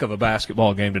heck of a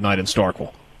basketball game tonight in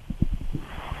Starkville.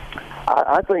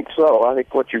 I think so. I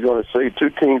think what you're going to see, two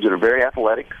teams that are very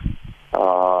athletic.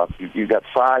 You've got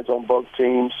size on both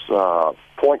teams,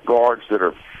 point guards that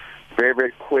are very,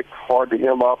 very quick, hard to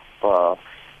hem up.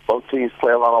 Both teams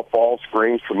play a lot of ball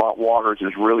screens. Tremont Waters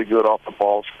is really good off the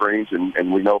ball screens,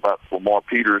 and we know about Lamar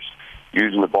Peters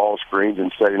using the ball screens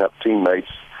and setting up teammates.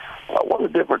 One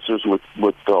of the differences with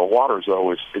Waters,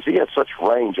 though, is he has such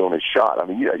range on his shot. I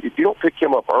mean, if you don't pick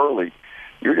him up early,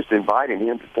 you're just inviting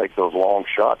him to take those long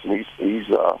shots, and he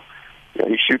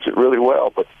shoots it really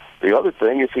well. But the other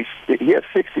thing is he has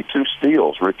 62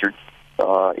 steals, Richard,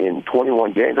 in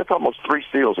 21 games. That's almost 3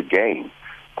 steals a game.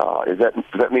 Does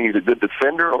that mean he's a good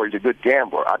defender or he's a good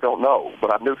gambler? I don't know,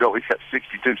 but I knew he's got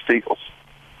 62 steals.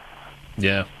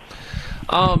 Yeah.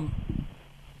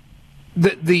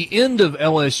 The end of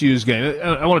LSU's game,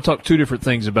 I want to talk two different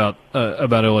things about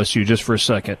LSU just for a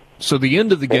second. So the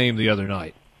end of the game the other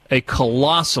night, a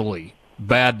colossally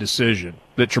bad decision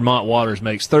that Tremont Waters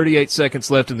makes. 38 seconds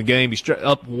left in the game. He's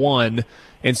up 1.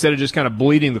 Instead of just kind of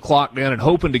bleeding the clock down and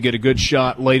hoping to get a good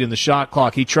shot late in the shot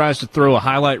clock, he tries to throw a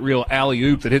highlight reel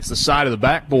alley-oop that hits the side of the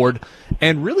backboard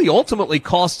and really ultimately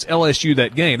costs LSU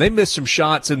that game. They missed some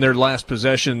shots in their last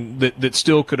possession that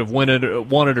still could have won it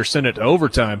or sent it to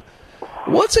overtime.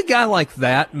 What's a guy like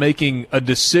that making a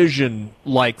decision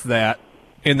like that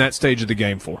in that stage of the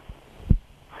game for?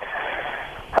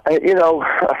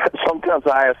 Sometimes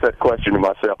I ask that question to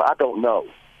myself. I don't know.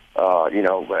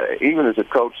 Even as a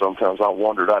coach, sometimes I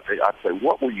wondered. I'd say,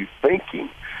 what were you thinking?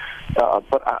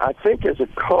 But I think as a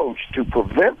coach, to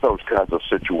prevent those kinds of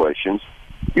situations,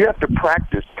 you have to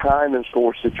practice time and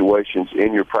score situations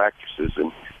in your practices,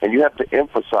 and you have to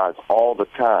emphasize all the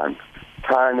time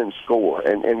and score.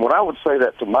 And when I would say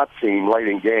that to my team late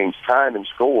in games, time and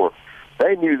score,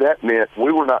 they knew that meant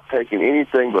we were not taking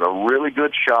anything but a really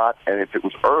good shot, and if it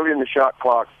was early in the shot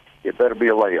clock, it better be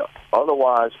a layup.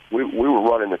 Otherwise, we were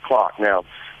running the clock. Now,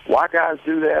 why guys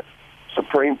do that?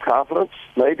 Supreme confidence,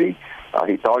 maybe.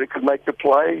 He thought he could make the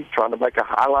play, trying to make a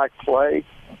highlight play,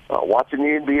 watching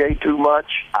the NBA too much.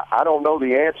 I don't know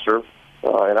the answer,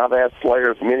 and I've asked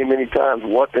players many, many times,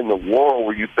 what in the world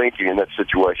were you thinking in that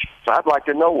situation? So I'd like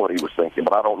to know what he was thinking,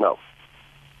 but I don't know.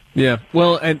 Yeah,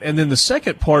 well, and then the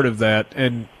second part of that,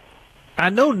 and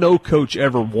I know no coach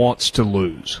ever wants to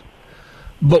lose,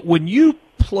 but when you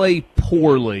play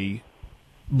poorly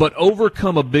but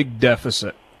overcome a big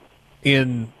deficit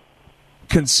in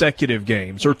consecutive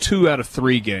games or 2 out of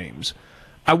 3 games,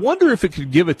 I wonder if it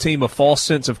could give a team a false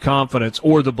sense of confidence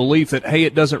or the belief that, hey,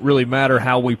 it doesn't really matter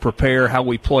how we prepare, how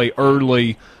we play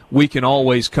early, we can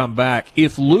always come back.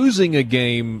 If losing a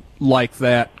game like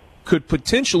that could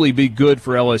potentially be good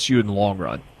for LSU in the long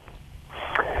run.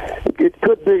 It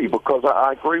could be, because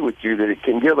I agree with you that it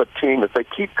can give a team, if they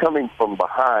keep coming from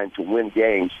behind to win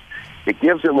games, it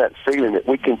gives them that feeling that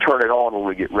we can turn it on when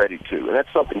we get ready to. And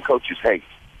that's something coaches hate.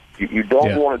 You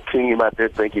don't want a team out there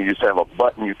thinking you just have a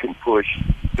button you can push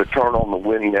to turn on the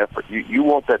winning effort. You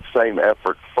want that same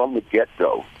effort from the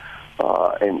get-go.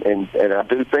 And I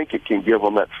do think it can give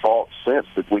them that false sense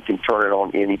that we can turn it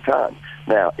on any time.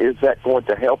 Now, is that going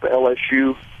to help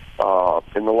LSU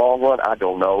in the long run? I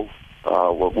don't know.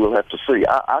 We'll have to see.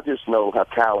 I just know how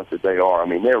talented they are. I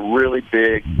mean, they're really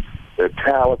big. They're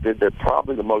talented. They're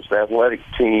probably the most athletic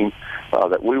team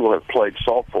that we will have played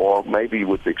salt for, maybe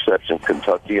with the exception of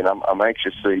Kentucky. And I'm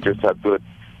anxious to see just how good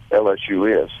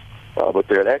LSU is. But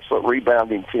they're an excellent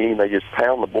rebounding team. They just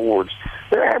pound the boards.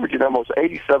 They're averaging almost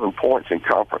 87 points in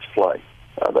conference play.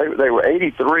 They were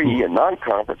 83 in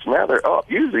non-conference. Now they're up.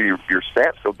 Usually your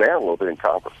stats go down a little bit in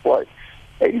conference play.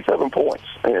 87 points,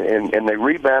 and they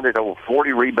rebounded over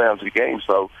 40 rebounds a game.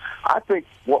 So I think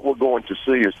what we're going to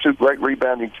see is two great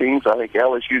rebounding teams. I think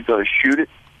LSU's going to shoot it,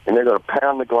 and they're going to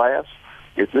pound the glass.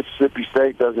 If Mississippi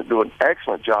State doesn't do an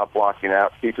excellent job blocking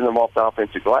out, keeping them off the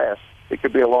offensive glass, it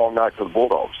could be a long night for the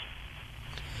Bulldogs.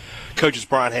 Coaches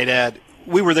Brian Haydad,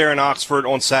 we were there in Oxford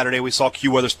on Saturday. We saw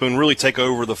Q Weatherspoon really take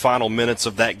over the final minutes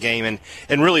of that game.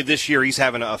 And really this year he's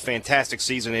having a fantastic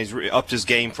season. He's upped his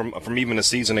game from even a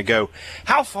season ago.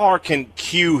 How far can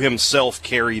Q himself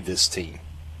carry this team?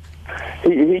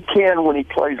 He can when he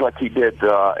plays like he did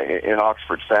in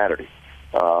Oxford Saturday.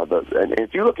 And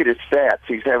if you look at his stats,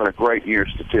 he's having a great year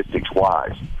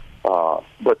statistics-wise.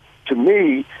 But to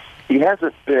me, he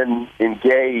hasn't been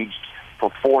engaged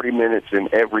for 40 minutes in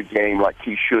every game like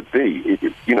he should be.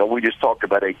 We just talked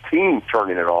about a team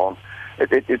turning it on.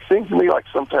 It seems to me like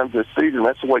sometimes this season,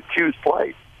 that's the way Q's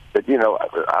played. That,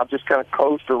 I'll just kind of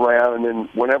coast around, and then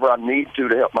whenever I need to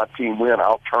help my team win,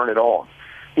 I'll turn it on.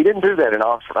 He didn't do that in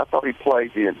Oxford. I thought he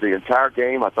played the entire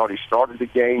game. I thought he started the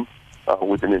game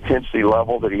with an intensity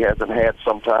level that he hasn't had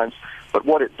sometimes. But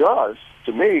what it does,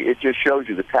 to me, it just shows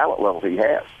you the talent level he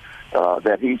has.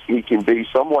 That he can be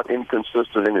somewhat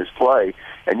inconsistent in his play,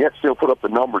 and yet still put up the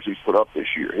numbers he's put up this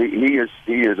year. He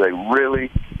is a really,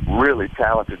 really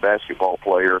talented basketball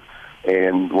player.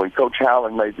 And when Coach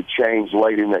Howland made the change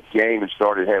late in that game and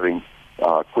started having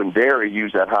Quindary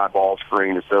use that high ball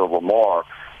screen instead of Lamar,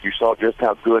 you saw just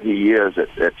how good he is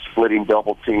at splitting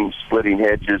double teams, splitting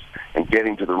hedges, and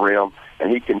getting to the rim. And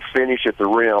he can finish at the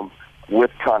rim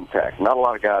with contact. Not a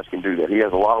lot of guys can do that. He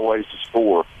has a lot of ways to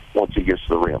score once he gets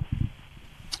to the rim.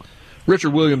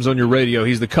 Richard Williams on your radio.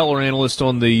 He's the color analyst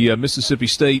on the Mississippi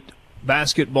State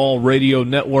Basketball Radio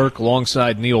Network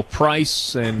alongside Neil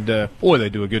Price. And, boy, they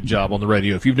do a good job on the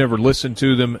radio. If you've never listened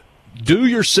to them, do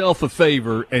yourself a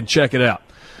favor and check it out.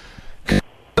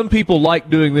 Some people like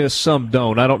doing this, some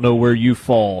don't. I don't know where you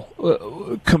fall.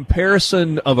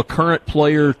 Comparison of a current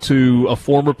player to a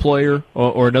former player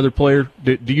or another player,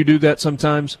 do you do that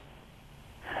sometimes?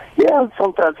 Yeah,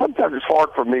 sometimes it's hard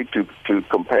for me to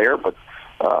compare, but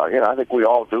I think we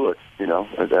all do it.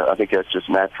 I think that's just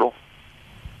natural.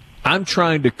 I'm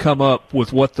trying to come up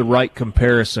with what the right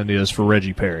comparison is for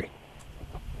Reggie Perry.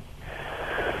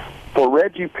 For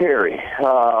Reggie Perry,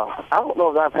 I don't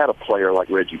know that I've had a player like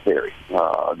Reggie Perry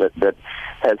that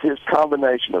has his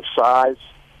combination of size,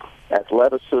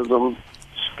 athleticism,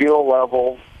 skill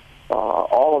level,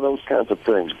 all of those kinds of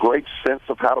things. Great sense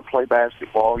of how to play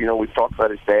basketball. We've talked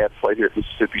about his dad, played here at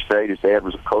Mississippi State. His dad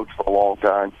was a coach for a long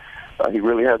time. He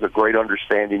really has a great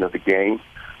understanding of the game.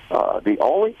 The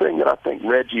only thing that I think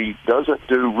Reggie doesn't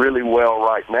do really well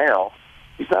right now,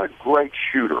 he's not a great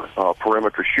shooter,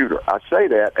 perimeter shooter. I say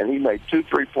that, and he made 2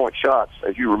 3-point shots,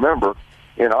 as you remember,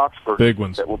 in Oxford. Big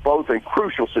ones. That were both in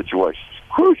crucial situations.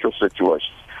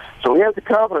 So he has the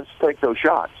confidence to take those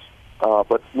shots.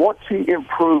 But once he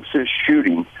improves his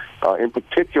shooting, in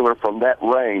particular from that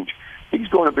range, he's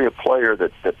going to be a player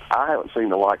that I haven't seen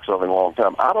the likes of in a long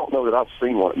time. I don't know that I've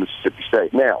seen one at Mississippi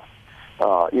State. Now,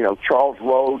 Charles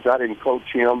Rhodes, I didn't coach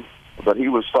him, but he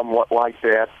was somewhat like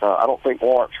that. I don't think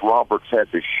Lawrence Roberts had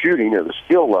the shooting or the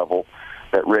skill level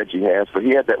that Reggie has, but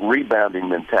he had that rebounding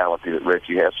mentality that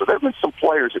Reggie has. So there have been some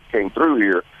players that came through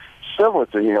here similar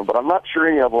to him, but I'm not sure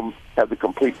any of them have the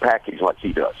complete package like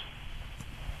he does.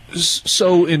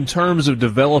 So in terms of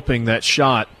developing that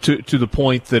shot to the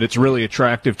point that it's really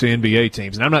attractive to NBA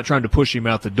teams, and I'm not trying to push him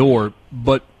out the door,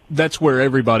 but that's where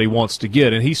everybody wants to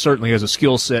get, and he certainly has a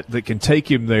skill set that can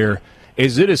take him there.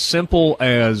 Is it as simple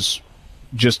as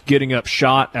just getting up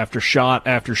shot after shot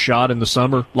after shot in the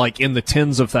summer, like in the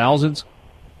tens of thousands?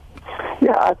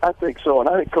 Yeah, I think so, and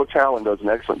I think Coach Howland does an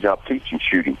excellent job teaching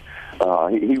shooting.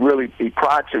 He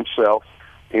prides himself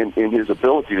in his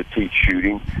ability to teach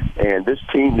shooting, and this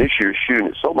team this year is shooting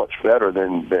it so much better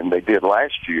than they did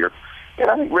last year. And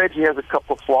I think Reggie has a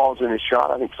couple of flaws in his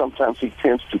shot. I think sometimes he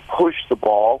tends to push the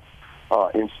ball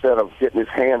instead of getting his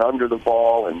hand under the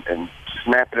ball and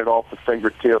snapping it off the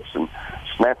fingertips and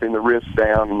snapping the wrist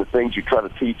down and the things you try to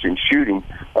teach in shooting.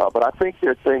 But I think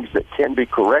there are things that can be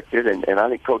corrected, and I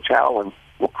think Coach Howland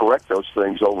will correct those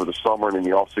things over the summer and in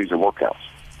the off-season workouts.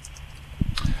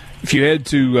 If you had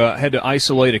to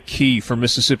isolate a key for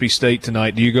Mississippi State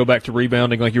tonight, do you go back to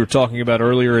rebounding like you were talking about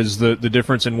earlier as the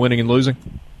difference in winning and losing?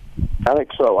 I think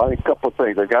so. I think a couple of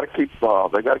things. They've got to keep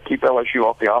LSU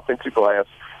off the offensive glass,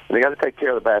 and they got to take care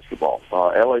of the basketball.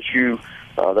 LSU,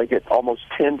 they get almost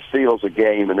 10 steals a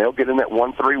game, and they'll get in that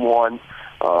 1-3-1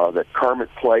 that Kermit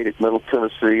played at Middle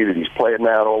Tennessee, that he's playing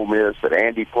now at Ole Miss, that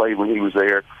Andy played when he was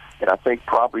there. And I think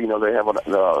probably, they have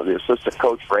the assistant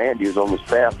coach for Andy is on the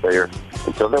staff there.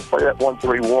 And so they'll play that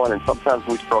 1-3-1, and sometimes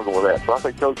we struggle with that. So I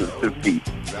think those are the two keys.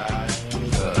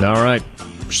 All right.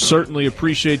 Certainly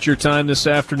appreciate your time this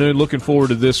afternoon. Looking forward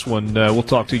to this one. We'll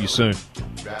talk to you soon.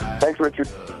 Thanks, Richard.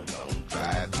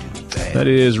 That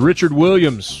is Richard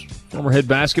Williams, former head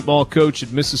basketball coach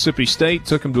at Mississippi State.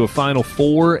 Took him to a Final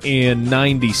Four in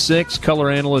 '96.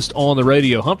 Color analyst on the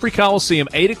radio. Humphrey Coliseum,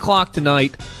 8 o'clock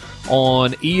tonight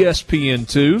on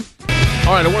ESPN2.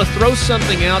 All right, I want to throw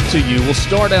something out to you. We'll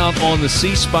start out on the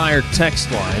C Spire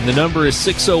text line. The number is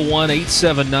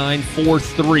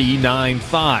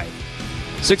 601-879-4395.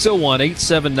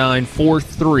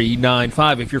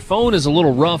 601-879-4395. If your phone is a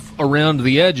little rough around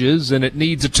the edges and it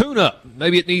needs a tune-up,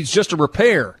 maybe it needs just a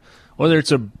repair, whether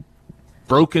it's a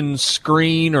broken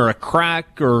screen or a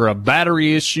crack or a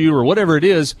battery issue or whatever it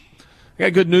is, I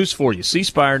got good news for you. C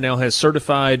Spire now has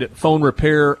certified phone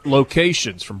repair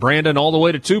locations from Brandon all the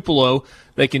way to Tupelo.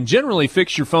 They can generally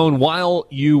fix your phone while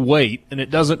you wait, and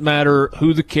it doesn't matter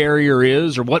who the carrier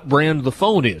is or what brand the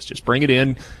phone is. Just bring it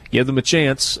in, give them a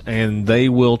chance, and they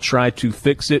will try to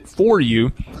fix it for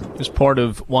you. As part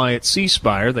of why at C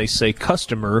Spire they say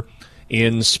customer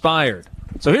inspired.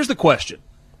 So here's the question.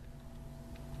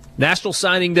 National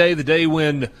Signing Day, the day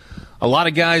when a lot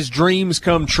of guys' dreams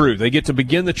come true. They get to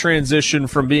begin the transition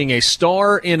from being a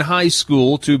star in high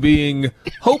school to being,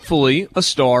 hopefully, a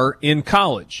star in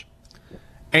college.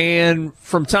 And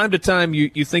from time to time,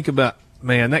 you think about,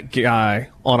 man, that guy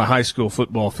on a high school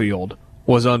football field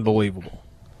was unbelievable.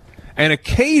 And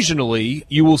occasionally,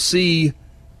 you will see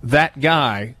that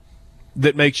guy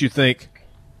that makes you think,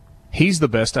 he's the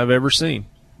best I've ever seen.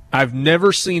 I've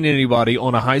never seen anybody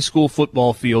on a high school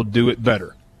football field do it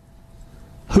better.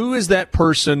 Who is that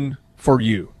person for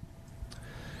you?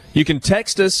 You can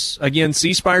text us, again,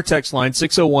 C Spire text line,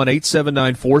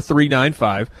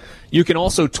 601-879-4395. You can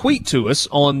also tweet to us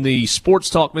on the Sports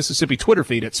Talk Mississippi Twitter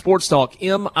feed at Sports Talk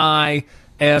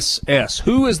MISS.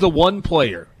 Who is the one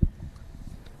player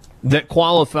that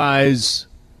qualifies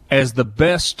as the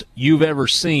best you've ever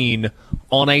seen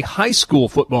on a high school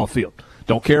football field?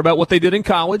 Don't care about what they did in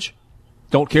college.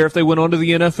 Don't care if they went on to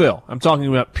the NFL. I'm talking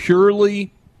about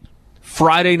purely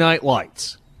Friday Night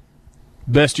Lights.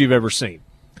 Best you've ever seen.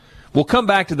 We'll come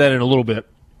back to that in a little bit,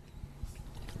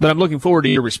 but I'm looking forward to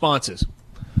your responses.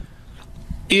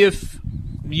 If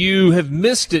you have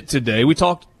missed it today, we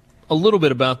talked a little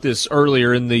bit about this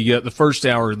earlier in the first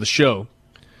hour of the show.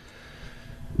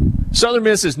 Southern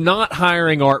Miss is not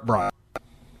hiring Art Briles.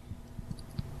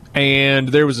 And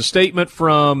there was a statement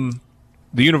from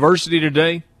the university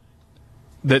today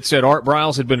that said Art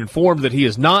Briles had been informed that he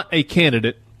is not a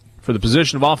candidate for the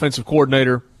position of offensive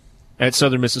coordinator at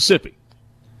Southern Mississippi,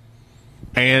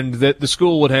 and that the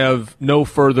school would have no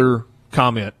further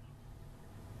comment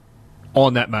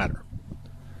on that matter.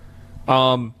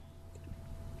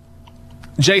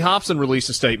 Jay Hobson released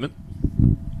a statement,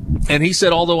 and he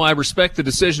said, although I respect the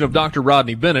decision of Dr.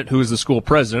 Rodney Bennett, who is the school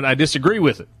president, I disagree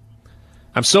with it.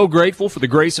 I'm so grateful for the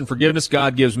grace and forgiveness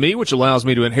God gives me, which allows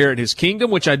me to inherit his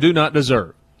kingdom, which I do not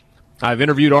deserve. I've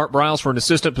interviewed Art Briles for an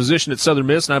assistant position at Southern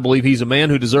Miss, and I believe he's a man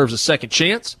who deserves a second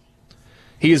chance.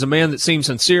 He is a man that seems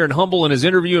sincere and humble in his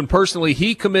interview, and personally,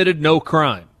 he committed no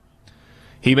crime.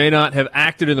 He may not have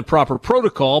acted in the proper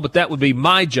protocol, but that would be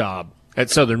my job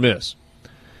at Southern Miss.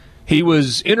 He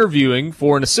was interviewing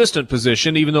for an assistant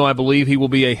position, even though I believe he will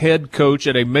be a head coach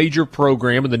at a major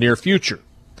program in the near future.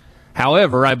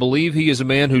 However, I believe he is a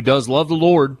man who does love the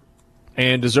Lord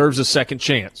and deserves a second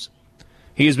chance.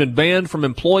 He has been banned from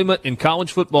employment in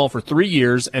college football for 3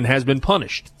 years and has been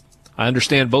punished. I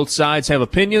understand both sides have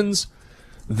opinions.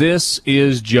 This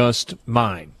is just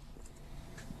mine.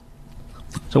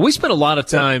 So we spent a lot of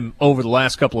time over the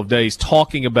last couple of days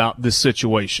talking about this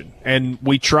situation, and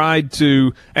we tried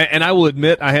to, and I will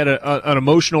admit I had an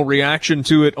emotional reaction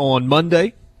to it on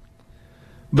Monday,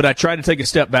 but I tried to take a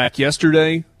step back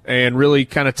yesterday and really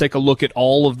kind of take a look at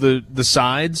all of the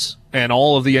sides and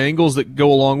all of the angles that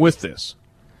go along with this.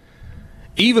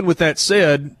 Even with that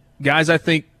said, guys, I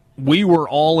think we were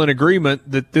all in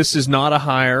agreement that this is not a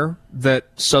hire that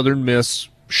Southern Miss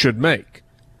should make.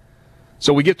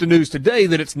 So we get the news today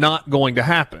that it's not going to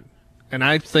happen. And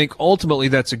I think ultimately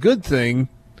that's a good thing.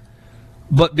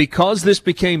 But because this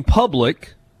became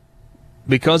public,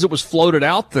 because it was floated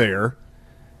out there,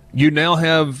 you now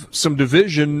have some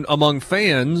division among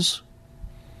fans.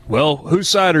 Well, whose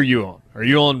side are you on? Are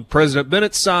you on President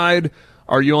Bennett's side?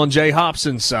 Are you on Jay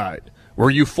Hobson's side? Were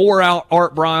you for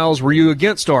Art Briles? Were you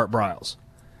against Art Briles?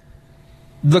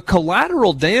 The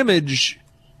collateral damage,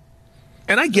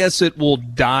 and I guess it will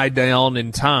die down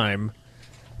in time,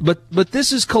 But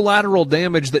this is collateral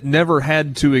damage that never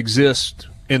had to exist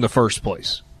in the first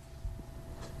place.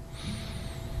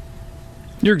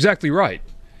 You're exactly right.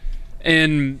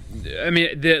 And, I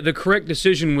mean, the correct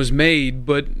decision was made,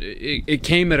 but it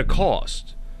came at a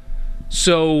cost.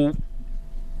 So,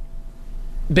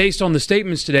 based on the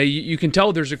statements today, you can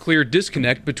tell there's a clear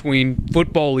disconnect between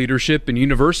football leadership and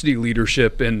university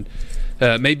leadership, and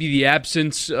maybe the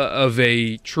absence of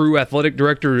a true athletic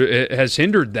director has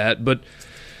hindered that, but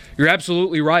you're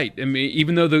absolutely right. I mean,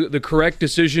 even though the correct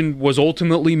decision was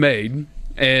ultimately made,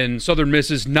 and Southern Miss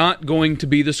is not going to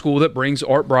be the school that brings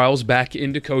Art Briles back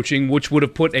into coaching, which would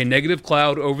have put a negative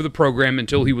cloud over the program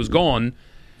until he was gone,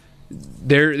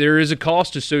 there is a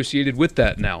cost associated with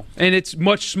that now. And it's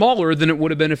much smaller than it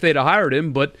would have been if they'd have hired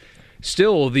him, but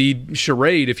still the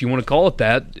charade, if you want to call it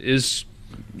that, is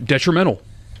detrimental.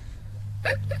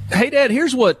 Hey, Dad,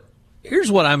 here's what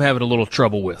I'm having a little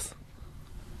trouble with.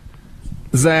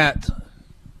 That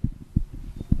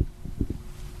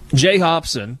Jay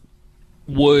Hopson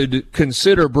would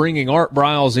consider bringing Art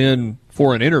Briles in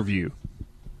for an interview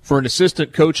for an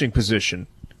assistant coaching position,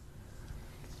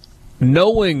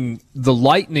 knowing the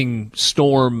lightning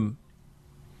storm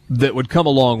that would come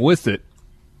along with it,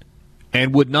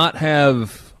 and would not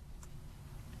have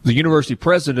the university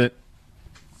president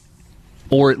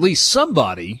or at least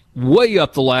somebody way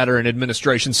up the ladder in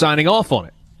administration signing off on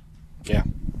it. Yeah.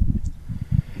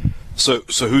 So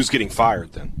who's getting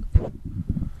fired then?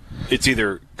 It's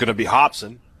either going to be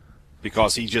Hopson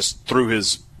because he just threw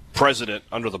his president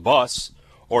under the bus,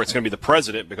 or it's going to be the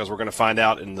president because we're going to find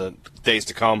out in the days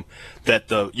to come that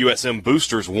the USM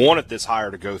boosters wanted this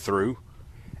hire to go through,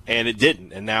 and it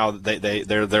didn't, and now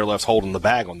they're left holding the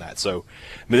bag on that. So,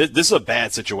 I mean, this is a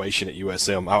bad situation at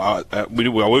USM. I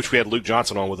wish we had Luke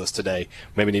Johnson on with us today.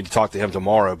 Maybe need to talk to him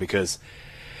tomorrow, because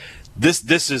this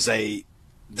is the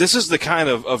kind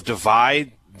of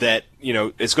divide that, you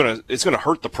know, it's going to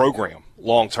hurt the program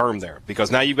long term there, because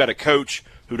now you've got a coach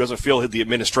who doesn't feel the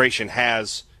administration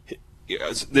has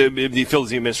he feels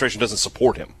the administration doesn't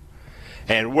support him.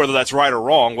 And whether that's right or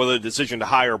wrong, whether the decision to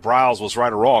hire Briles was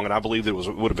right or wrong, and I believe that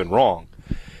would have been wrong.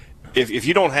 If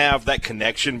you don't have that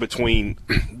connection between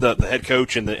the head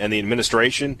coach and the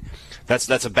administration, that's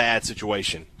a bad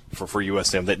situation for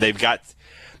USM.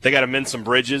 They got to mend some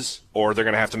bridges, or they're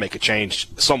going to have to make a change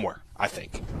somewhere, I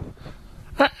think.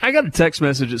 I got a text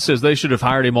message that says they should have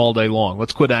hired him all day long.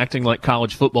 Let's quit acting like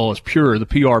college football is pure. The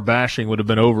PR bashing would have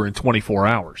been over in 24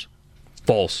 hours.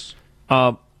 False.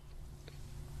 I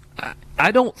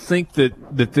don't think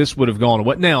that this would have gone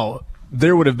away. Now,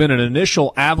 there would have been an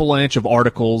initial avalanche of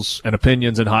articles and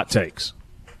opinions and hot takes,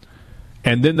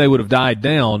 and then they would have died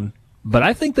down, but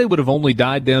I think they would have only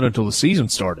died down until the season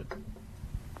started.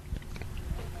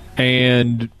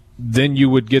 And then you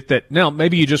would get that. Now,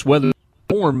 maybe you just weather the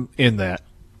storm in that.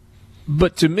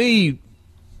 But to me,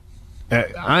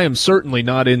 I am certainly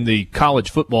not in the college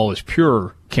football is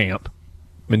pure camp.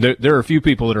 I mean, there are a few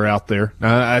people that are out there.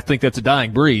 I think that's a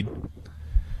dying breed.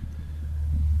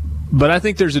 But I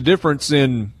think there's a difference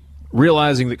in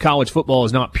realizing that college football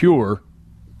is not pure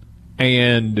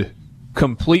and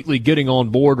completely getting on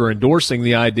board or endorsing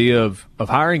the idea of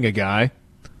hiring a guy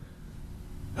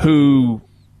who,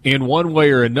 in one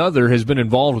way or another, has been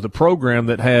involved with a program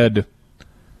that had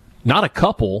not a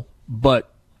couple,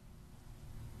 but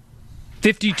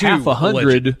 52, half a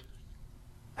hundred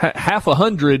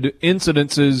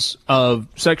incidences of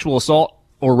sexual assault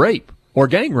or rape or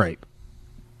gang rape.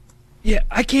 Yeah,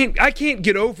 I can't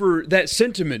get over that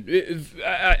sentiment.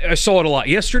 I saw it a lot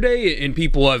yesterday, and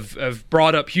people have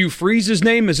brought up Hugh Freeze's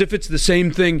name as if it's the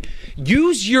same thing.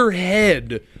 Use your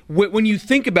head when you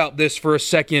think about this for a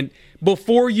second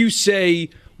before you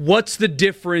say, what's the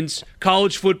difference?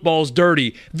 College football's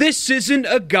dirty. This isn't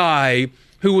a guy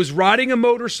who was riding a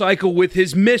motorcycle with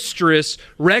his mistress,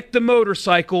 wrecked the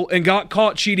motorcycle, and got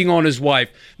caught cheating on his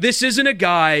wife. This isn't a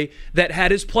guy that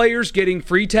had his players getting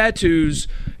free tattoos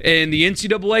and the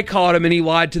NCAA caught him and he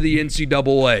lied to the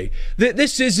NCAA.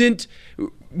 This isn't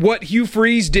what Hugh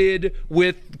Freeze did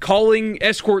with calling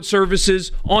escort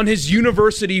services on his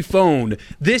university phone.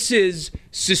 This is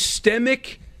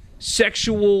systemic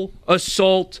sexual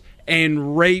assault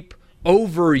and rape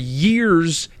over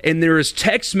years, and there is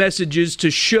text messages to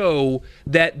show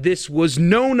that this was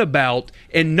known about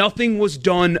and nothing was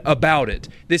done about it.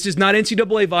 This is not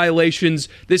NCAA violations.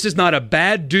 This is not a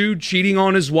bad dude cheating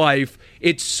on his wife.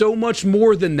 It's so much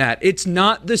more than that. It's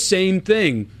not the same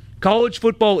thing. College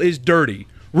football is dirty.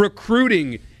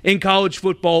 Recruiting in college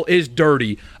football is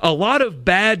dirty. A lot of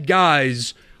bad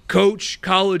guys coach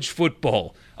college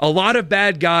football. A lot of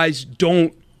bad guys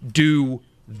don't do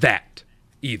that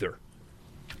either.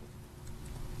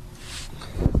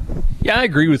 Yeah, I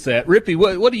agree with that. Rippy,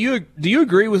 what do you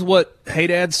agree with what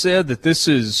Haydad said, that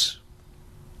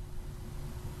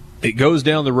it goes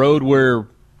down the road where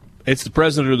it's the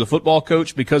president or the football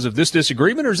coach because of this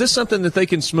disagreement, or is this something that they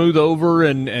can smooth over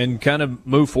and kind of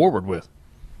move forward with?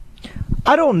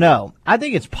 I don't know. I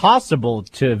think it's possible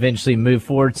to eventually move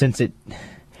forward since it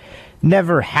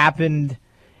never happened.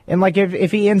 And like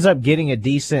if he ends up getting a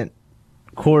decent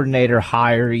coordinator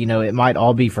hire, it might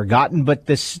all be forgotten. But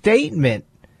the statement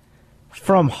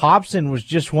from Hobson was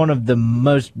just one of the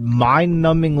most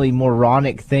mind-numbingly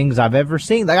moronic things I've ever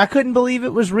seen. Like, I couldn't believe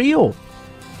it was real.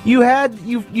 You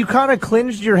kind of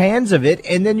cleansed your hands of it,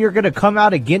 and then you're going to come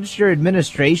out against your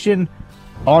administration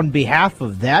on behalf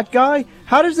of that guy?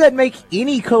 How does that make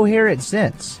any coherent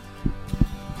sense?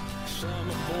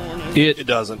 It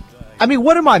doesn't. I mean,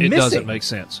 what am I missing? It doesn't make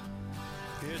sense.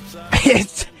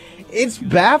 It's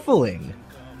baffling.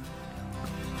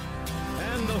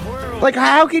 Like,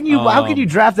 how can you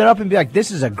draft that up and be like,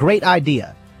 this is a great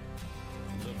idea?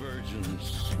 The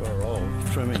virgins are all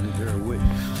trimming their wigs.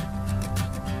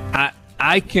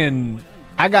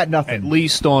 I got nothing. At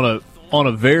least on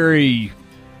a very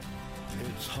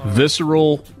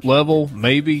visceral level,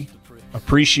 maybe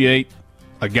appreciate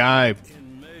a guy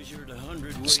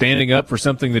standing up for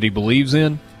something that he believes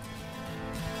in.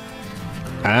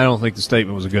 I don't think the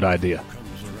statement was a good idea.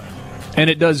 And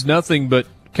it does nothing but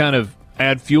kind of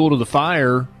add fuel to the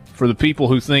fire for the people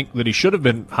who think that he should have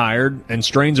been hired, and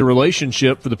strains a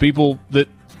relationship for the people that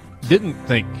didn't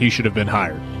think he should have been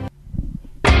hired.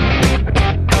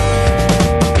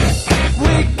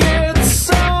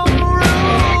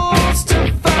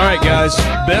 All right, guys,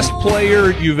 best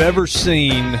player you've ever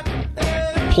seen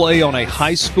play on a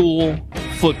high school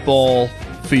football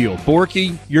field.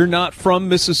 Borky, you're not from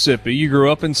Mississippi. You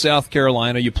grew up in South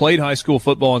Carolina. You played high school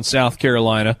football in South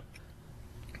Carolina.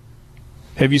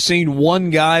 Have you seen one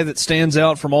guy that stands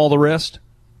out from all the rest?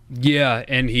 Yeah,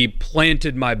 and he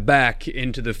planted my back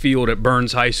into the field at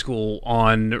Burns High School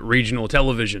on regional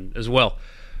television as well.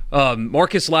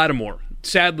 Marcus Lattimore.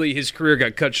 Sadly, his career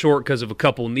got cut short because of a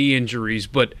couple knee injuries,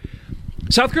 but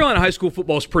South Carolina high school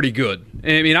football is pretty good.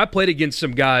 I mean, I played against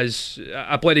guys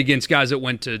that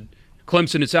went to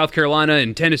Clemson in South Carolina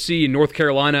and Tennessee and North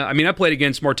Carolina. I mean, I played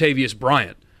against Martavius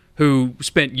Bryant, who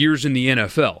spent years in the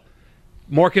NFL.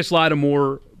 Marcus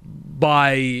Lattimore,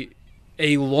 by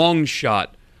a long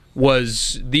shot,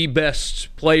 was the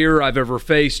best player I've ever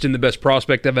faced and the best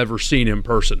prospect I've ever seen in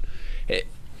person.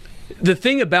 The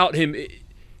thing about him,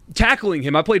 tackling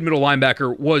him, I played middle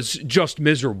linebacker, was just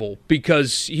miserable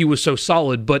because he was so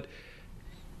solid, but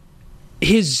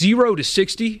his 0 to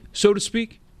 60, so to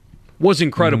speak, was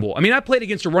incredible. Mm-hmm. I mean, I played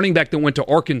against a running back that went to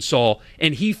Arkansas,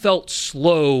 and he felt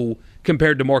slow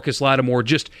compared to Marcus Lattimore.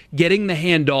 Just getting the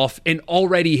handoff and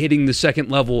already hitting the second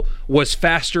level was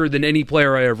faster than any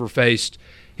player I ever faced.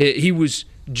 He was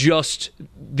just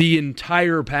the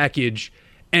entire package,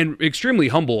 and extremely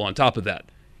humble on top of that.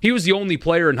 He was the only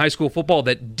player in high school football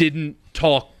that didn't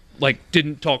talk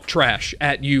trash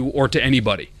at you or to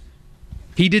anybody.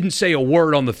 He didn't say a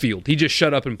word on the field. He just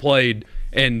shut up and played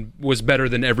and was better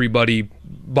than everybody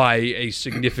by a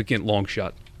significant long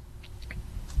shot.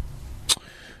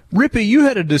 Rippy, you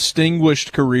had a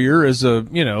distinguished career as a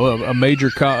major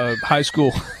high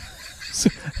school.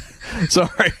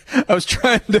 Sorry, I was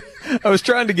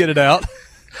trying to get it out.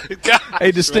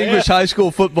 A distinguished high school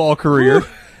football career.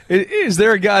 Is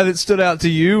there a guy that stood out to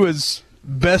you as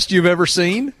best you've ever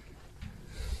seen?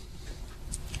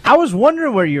 I was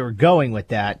wondering where you were going with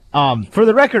that. For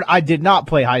the record, I did not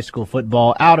play high school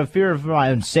football out of fear of my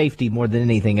own safety more than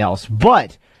anything else.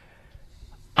 But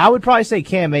I would probably say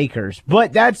Cam Akers.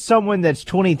 But that's someone that's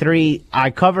 23.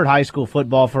 I covered high school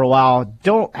football for a while.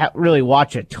 Don't really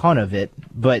watch a ton of it,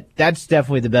 but that's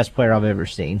definitely the best player I've ever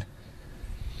seen.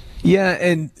 Yeah,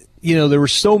 and, there were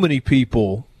so many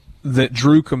people that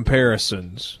drew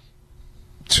comparisons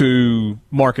to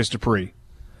Marcus Dupree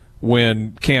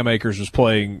when Cam Akers was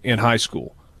playing in high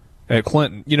school at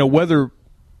Clinton.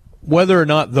 Whether or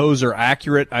not those are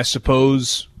accurate, I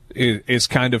suppose, is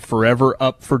kind of forever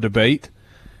up for debate.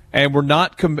 And we're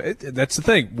not that's the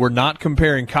thing. We're not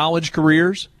comparing college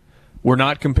careers. We're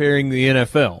not comparing the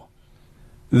NFL.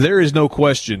 There is no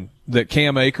question that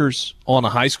Cam Akers on a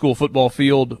high school football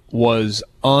field was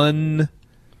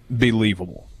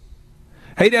unbelievable.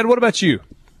 Hey, Dad, what about you?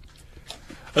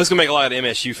 This is going to make a lot of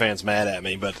MSU fans mad at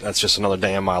me, but that's just another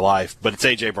day in my life. But it's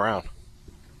A.J. Brown.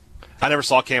 I never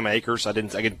saw Cam Akers. I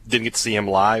didn't get to see him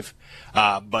live.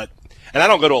 And I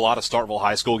don't go to a lot of Starkville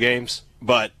high school games,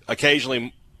 but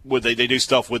occasionally they do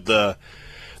stuff with the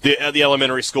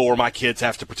elementary school where my kids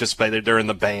have to participate. They're in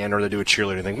the band or they do a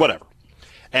cheerleading thing, whatever.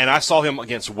 And I saw him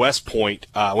against West Point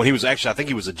when he was I think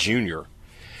he was a junior.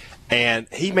 And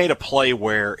he made a play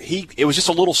where it was just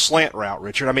a little slant route,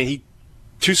 Richard. I mean, he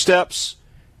 2 steps,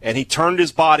 and he turned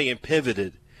his body and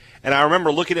pivoted. And I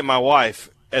remember looking at my wife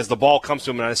as the ball comes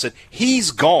to him, and I said,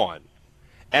 he's gone.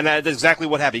 And that's exactly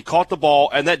what happened. He caught the ball,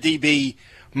 and that DB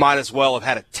might as well have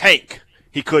had a tank.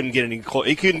 He couldn't get any close.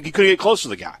 He couldn't get close to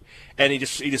the guy. And he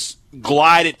just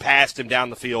glided past him down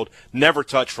the field, never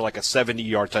touched for like a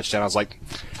 70-yard touchdown. I was like,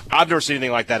 I've never seen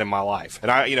anything like that in my life. And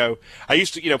I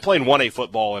used to, playing 1A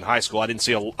football in high school, I didn't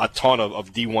see a ton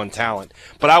of D1 talent.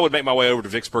 But I would make my way over to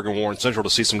Vicksburg and Warren Central to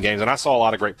see some games, and I saw a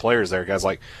lot of great players there, guys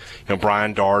like,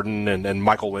 Brian Darden and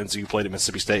Michael Lindsay, who played at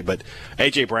Mississippi State. But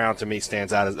A.J. Brown, to me,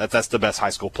 stands out as that's the best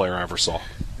high school player I ever saw.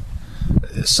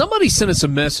 Somebody sent us a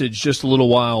message just a little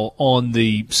while on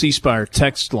the C Spire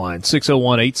text line,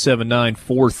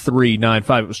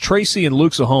 601-879-4395. It was Tracy in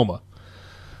Luxahoma.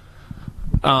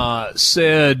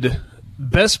 Said,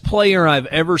 best player I've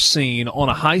ever seen on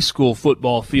a high school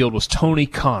football field was Tony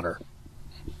Connor.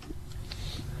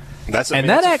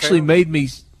 That actually made me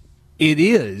 – it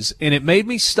is, and it made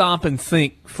me stop and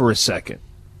think for a second.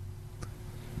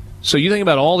 So you think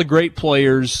about all the great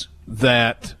players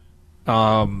that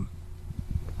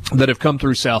have come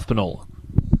through South Panola,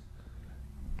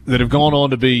 that have gone on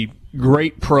to be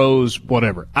great pros,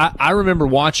 whatever. I remember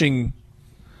watching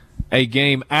a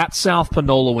game at South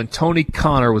Panola when Tony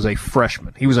Connor was a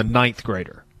freshman. He was a 9th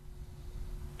grader,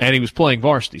 and he was playing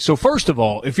varsity. So first of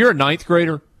all, if you're a 9th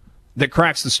grader that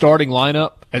cracks the starting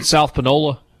lineup at South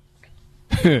Panola,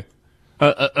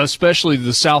 especially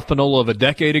the South Panola of a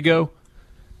decade ago,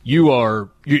 you're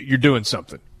doing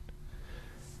something.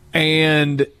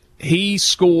 And he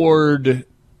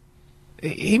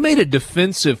made a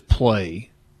defensive play,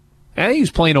 and he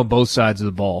was playing on both sides of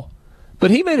the ball,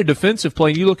 but he made a defensive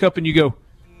play, and you look up and you go,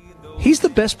 he's the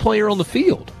best player on the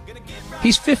field.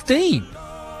 He's 15.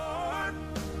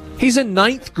 He's in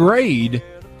 9th grade,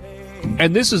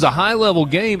 and this is a high-level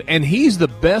game, and he's the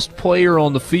best player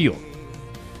on the field.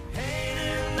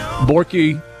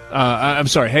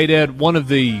 Haydad, one of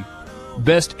the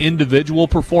best individual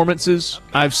performances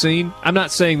I've seen. I'm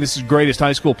not saying this is the greatest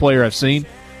high school player I've seen,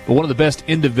 but one of the best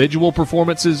individual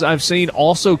performances I've seen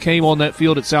also came on that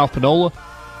field at South Panola,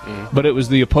 but it was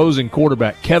the opposing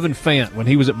quarterback, Kevin Fant, when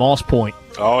he was at Moss Point.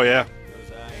 Oh, yeah.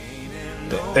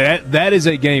 That is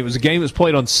a game. It was a game that was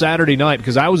played on Saturday night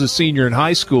because I was a senior in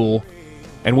high school,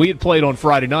 and we had played on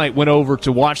Friday night, went over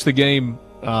to watch the game,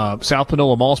 South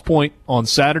Panola Moss Point, on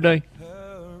Saturday.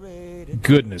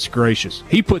 Goodness gracious.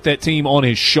 He put that team on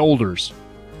his shoulders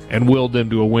and willed them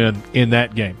to a win in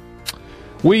that game.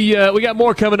 We got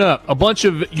more coming up. A bunch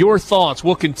of your thoughts.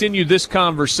 We'll continue this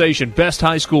conversation. Best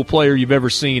high school player you've ever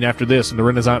seen after this in the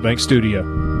Renaissance Bank studio.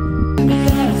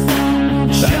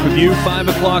 Back with you, 5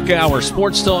 o'clock hour.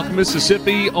 Sports Talk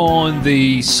Mississippi on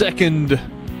the second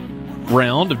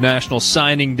round of National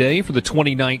Signing Day for the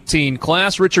 2019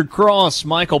 class. Richard Cross,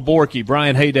 Michael Borky,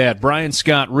 Brian Haydad, Brian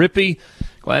Scott Rippey.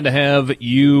 Glad to have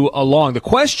you along. The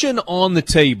question on the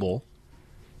table,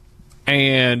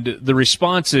 and the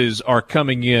responses are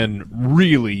coming in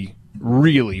really,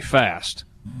 really fast.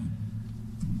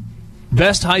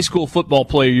 Best high school football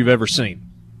player you've ever seen.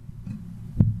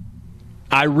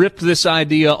 I ripped this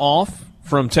idea off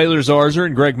from Taylor Zarzer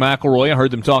and Greg McElroy. I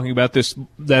heard them talking about this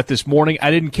morning.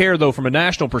 I didn't care, though, from a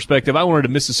national perspective. I wanted a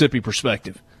Mississippi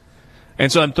perspective.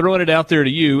 And so I'm throwing it out there to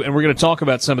you, and we're going to talk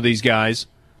about some of these guys.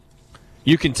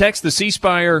 You can text the C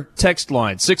Spire text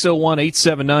line,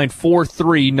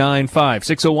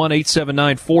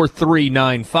 601-879-4395,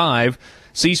 601-879-4395,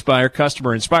 C Spire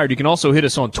Customer Inspired. You can also hit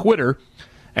us on Twitter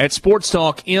at Sports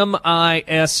Talk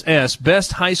MISS,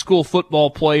 best high school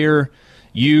football player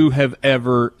you have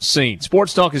ever seen.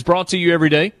 Sports Talk is brought to you every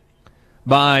day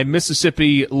by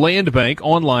Mississippi Land Bank,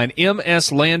 online,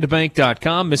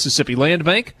 mslandbank.com, Mississippi Land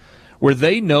Bank, where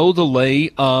they know the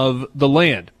lay of the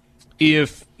land.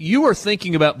 If you are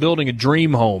thinking about building a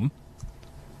dream home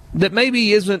that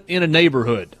maybe isn't in a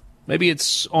neighborhood, maybe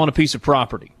it's on a piece of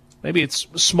property, maybe it's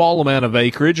a small amount of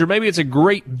acreage, or maybe it's a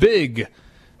great big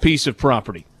piece of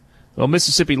property, well,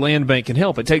 Mississippi Land Bank can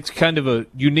help. It takes kind of a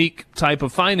unique type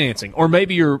of financing. Or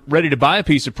maybe you're ready to buy a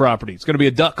piece of property. It's going to be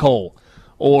a duck hole,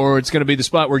 or it's going to be the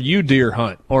spot where you deer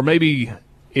hunt, or maybe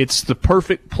it's the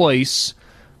perfect place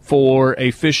for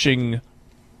a fishing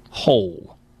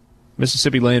hole.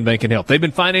 Mississippi Land Bank can help. They've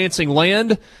been financing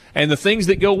land and the things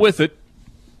that go with it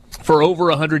for over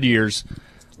 100 years.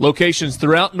 Locations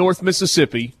throughout North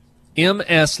Mississippi,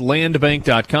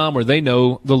 mslandbank.com, where they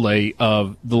know the lay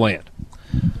of the land.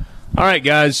 All right,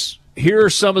 guys, here are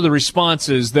some of the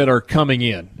responses that are coming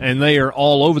in, and they are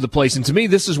all over the place. And to me,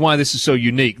 this is why this is so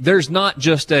unique. There's not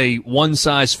just a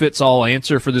one-size-fits-all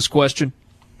answer for this question.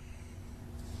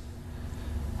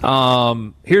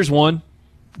 Here's one.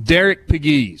 Derek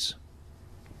Pegues.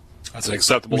 That's an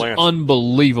acceptable answer.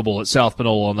 Unbelievable at South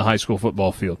Panola on the high school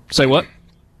football field. Say what?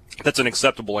 That's an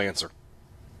acceptable answer.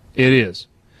 It is.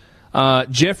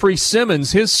 Jeffrey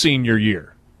Simmons, his senior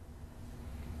year.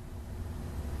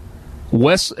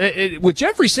 With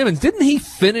Jeffrey Simmons, didn't he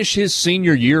finish his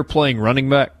senior year playing running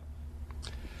back?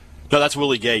 No, that's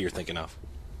Willie Gay you're thinking of,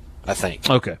 I think.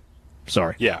 Okay.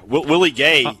 Sorry. Yeah, Willie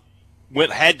Gay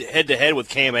went head-to-head with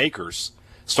Cam Akers,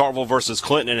 Starkville versus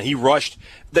Clinton, and he rushed.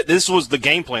 This was the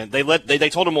game plan. They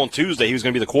told him on Tuesday he was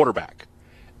going to be the quarterback,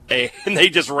 and they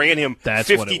just ran him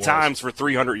 50 times for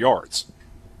 300 yards.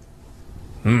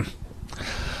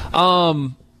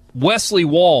 Wesley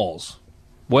Walls.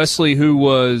 Wesley, who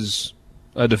was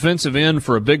a defensive end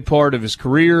for a big part of his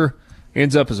career,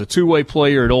 ends up as a two-way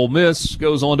player at Ole Miss,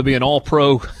 goes on to be an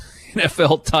all-pro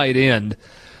NFL tight end,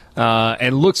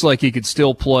 and looks like he could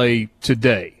still play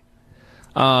today.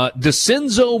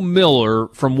 DeCenzo Miller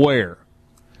from where?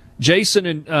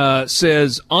 Jason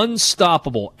says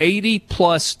unstoppable,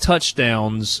 80-plus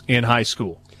touchdowns in high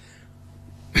school.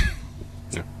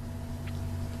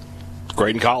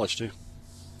 Great in college, too.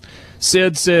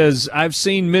 Sid says, I've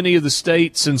seen many of the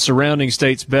states and surrounding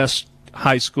states' best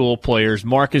high school players.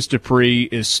 Marcus Dupree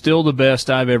is still the best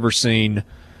I've ever seen.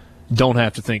 Don't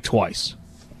have to think twice.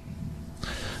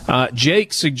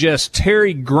 Jake suggests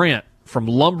Terry Grant from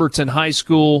Lumberton High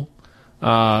School.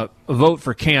 A vote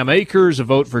for Cam Akers, a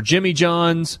vote for Jimmy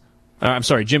John.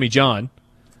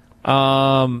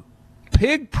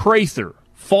 Pig Prather,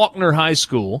 Faulkner High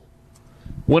School.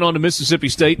 Went on to Mississippi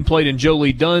State and played in Joe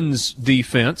Lee Dunn's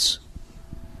defense.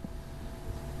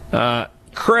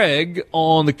 Craig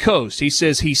on the coast. He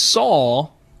says he saw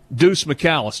Deuce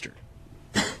McAllister.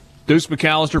 Deuce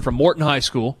McAllister from Morton High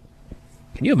School.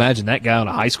 Can you imagine that guy on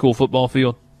a high school football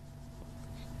field?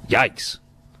 Yikes.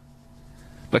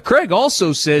 But Craig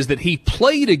also says that he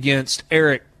played against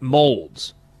Eric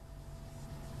Moulds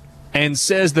and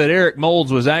says that Eric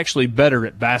Moulds was actually better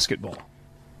at basketball.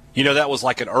 You know, that was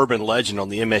like an urban legend on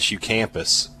the MSU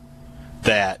campus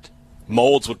that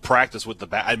Moulds would practice with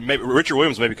maybe Richard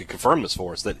Williams maybe could confirm this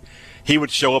for us, that he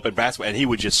would show up in basketball and he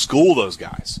would just school those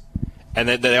guys. And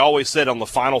they always said on the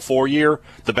Final Four year,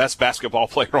 the best basketball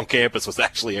player on campus was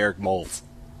actually Eric Moulds.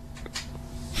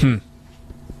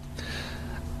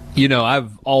 You know,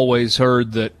 I've always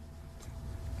heard that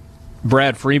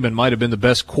Brad Freeman might have been the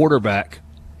best quarterback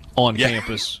on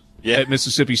campus at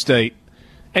Mississippi State.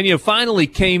 And, you know, finally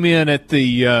came in at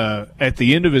the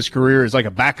end of his career as like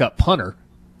a backup punter.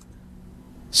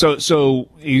 So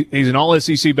he's an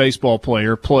all-SEC baseball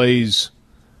player, plays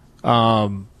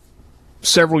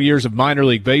several years of minor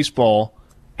league baseball,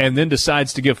 and then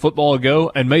decides to give football a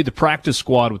go and made the practice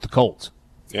squad with the Colts.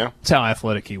 Yeah. That's how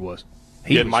athletic he was.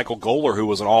 He had Michael Goller, who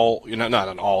was not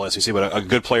an all-SEC, but a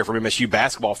good player for MSU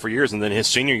basketball for years, and then his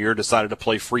senior year decided to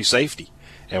play free safety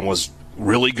and was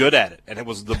really good at it. And it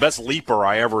was the best leaper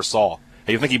I ever saw.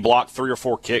 I think he blocked 3 or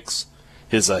 4 kicks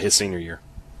his senior year.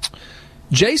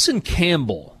 Jason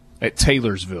Campbell at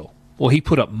Taylorsville. Well, he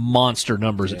put up monster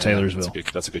numbers at Taylorsville.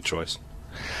 That's a good choice.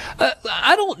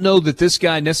 I don't know that this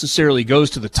guy necessarily goes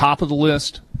to the top of the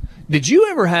list. Did you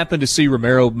ever happen to see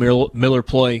Romaro Miller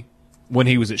play when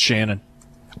he was at Shannon?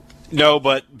 No,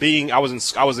 but I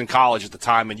was in college at the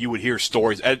time, and you would hear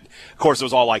stories. And of course, it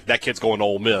was all like that kid's going to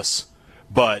Ole Miss.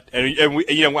 But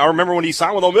I remember when he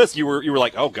signed with Ole Miss, you were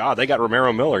like, oh God, they got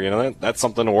Romaro Miller. You know, that's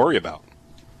something to worry about.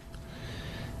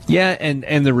 Yeah,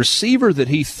 and the receiver that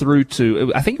he threw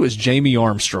to, I think it was Jamie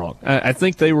Armstrong. I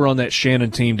think they were on that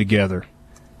Shannon team together.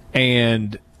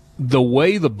 And the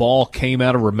way the ball came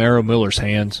out of Romaro Miller's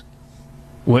hands,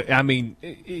 I mean,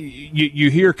 you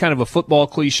hear kind of a football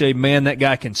cliche, man, that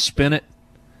guy can spin it.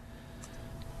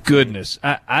 Goodness,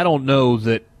 I don't know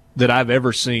that I've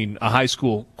ever seen a high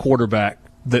school quarterback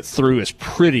that threw as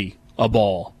pretty a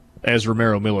ball as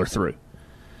Romaro Miller threw.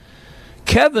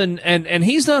 Kevin, and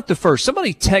he's not the first.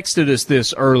 Somebody texted us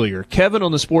this earlier. Kevin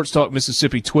on the Sports Talk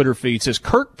Mississippi Twitter feed says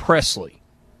Kirk Presley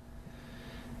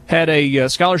had a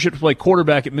scholarship to play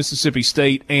quarterback at Mississippi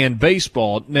State and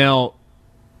baseball. Now,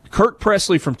 Kirk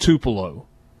Presley from Tupelo.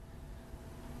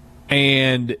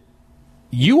 And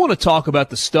you want to talk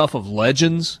about the stuff of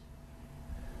legends?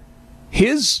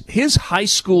 His high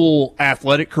school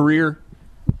athletic career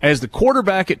as the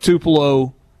quarterback at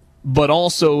Tupelo, but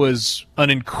also as an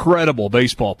incredible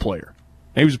baseball player.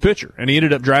 He was a pitcher, and he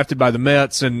ended up drafted by the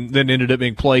Mets and then ended up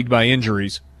being plagued by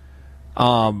injuries.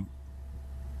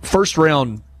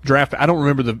 First-round draft. I don't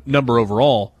remember the number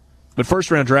overall, but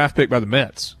first-round draft pick by the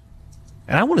Mets.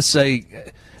 And I want to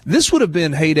say this would have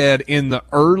been Haydad in the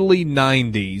early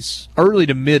 90s, early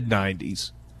to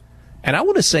mid-90s. And I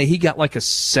want to say he got like a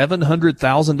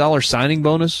 $700,000 signing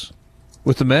bonus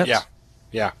with the Mets.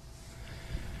 Yeah.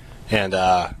 And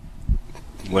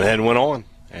went ahead and went on.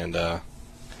 And,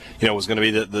 it was going to be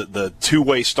the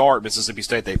two-way start at Mississippi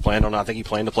State they planned on. I think he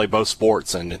planned to play both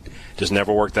sports, and it just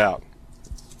never worked out.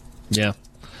 Yeah.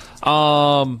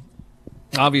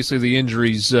 Obviously, the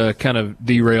injuries kind of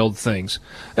derailed things.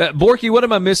 Borky, what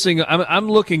am I missing? I'm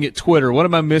looking at Twitter. What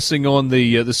am I missing on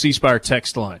the C Spire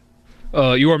text line?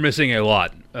 You are missing a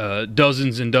lot.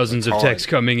 Dozens and dozens of texts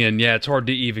coming in. Yeah, it's hard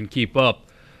to even keep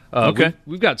up. Okay.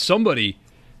 We've got somebody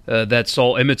that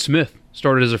saw Emmitt Smith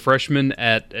started as a freshman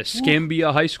at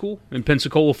Escambia High School in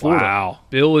Pensacola, Florida. Wow.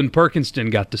 Bill in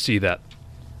Perkinston got to see that.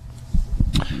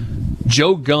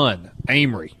 Joe Gunn,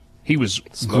 Amory. He was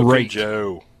great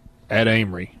Joe at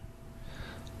Amory.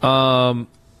 How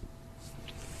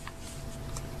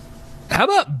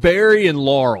about Barry and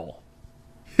Laurel?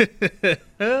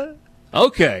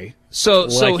 Okay,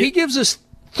 so he gives us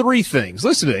three things.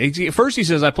 Listen to it. First, he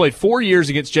says, I played 4 years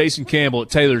against Jason Campbell at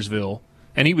Taylorsville,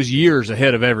 and he was years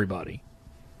ahead of everybody.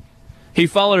 He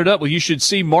followed it up with, you should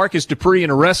see Marcus Dupree in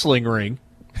a wrestling ring.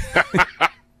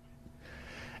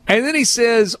 And then he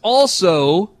says,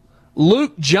 also,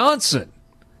 Luke Johnson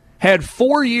had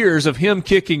 4 years of him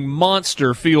kicking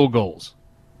monster field goals.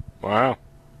 Wow.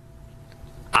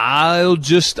 I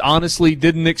just honestly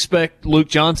didn't expect Luke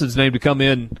Johnson's name to come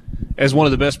in as one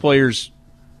of the best players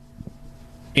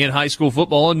in high school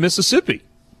football in Mississippi.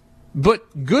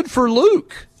 But good for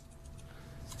Luke.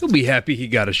 He'll be happy he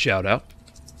got a shout-out.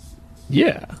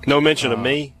 Yeah. No mention of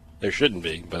me. There shouldn't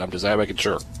be, but I'm just making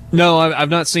sure. No, I've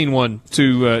not seen one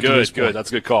to this Good. point. That's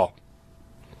a good call.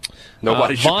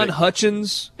 Nobody should Von be.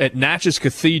 Hutchins at Natchez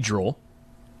Cathedral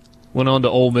went on to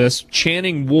Ole Miss.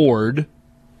 Channing Ward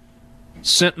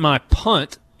sent my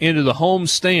punt into the home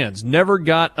stands. Never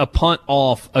got a punt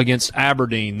off against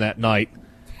Aberdeen that night.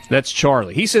 That's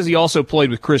Charlie. He says he also played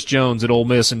with Chris Jones at Ole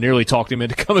Miss and nearly talked him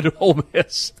into coming to Ole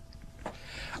Miss.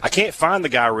 I can't find the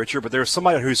guy, Richard, but there was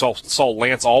somebody who saw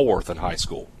Lance Allworth in high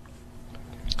school.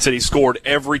 Said he scored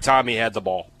every time he had the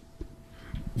ball.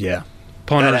 Yeah.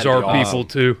 Punters are awesome. people,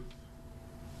 too.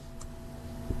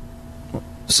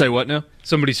 Say what now?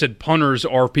 Somebody said punters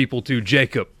are people, too.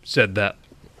 Jacob said that.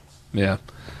 Yeah.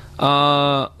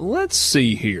 Let's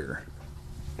see here.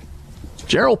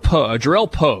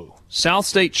 Jarrell Poe, South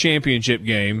State Championship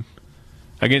game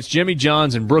against Jimmy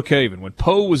Johns in Brookhaven. When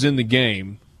Poe was in the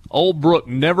game, Old Brook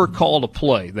never called a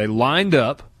play. They lined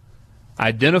up,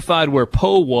 identified where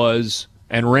Poe was,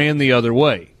 and ran the other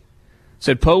way.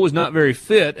 Said Poe was not very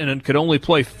fit and could only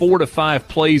play 4 to 5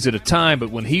 plays at a time, but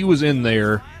when he was in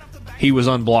there, he was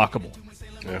unblockable.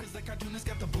 Yeah.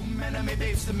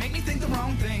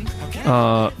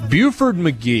 Buford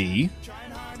McGee,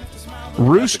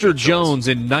 Rooster Jones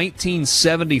in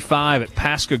 1975 at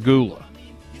Pascagoula.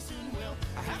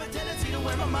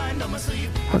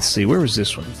 Let's see, where was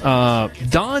this one?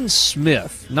 Don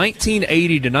Smith,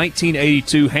 1980 to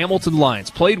 1982, Hamilton Lions.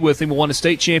 Played with him, won a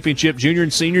state championship junior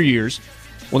and senior years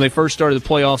when they first started the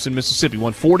playoffs in Mississippi.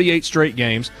 Won 48 straight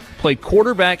games, played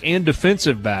quarterback and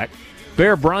defensive back.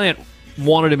 Bear Bryant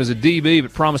wanted him as a DB,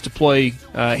 but promised to play.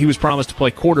 He was promised to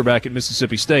play quarterback at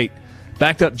Mississippi State.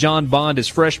 Backed up John Bond his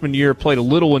freshman year, played a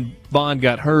little when Bond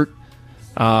got hurt.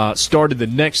 Started the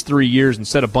next 3 years and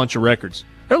set a bunch of records.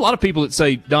 There are a lot of people that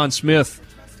say Don Smith,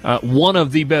 one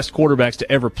of the best quarterbacks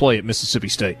to ever play at Mississippi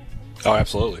State. Oh,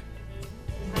 absolutely.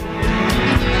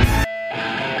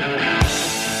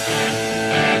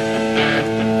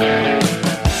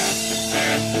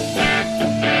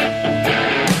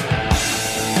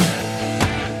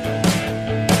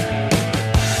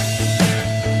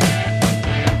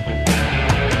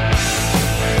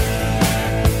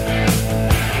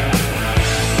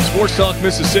 Sports Talk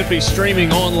Mississippi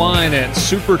streaming online at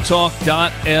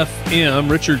supertalk.fm.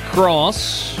 Richard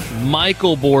Cross,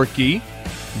 Michael Borky,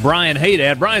 Brian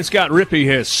Haydad. Brian Scott Rippey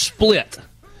has split.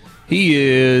 He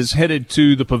is headed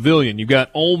to the Pavilion. You've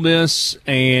got Ole Miss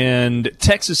and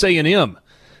Texas A&M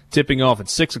tipping off at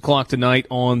 6 o'clock tonight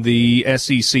on the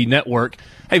SEC Network.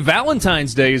 Hey,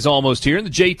 Valentine's Day is almost here, and the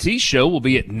JT Show will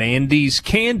be at Nandy's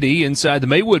Candy inside the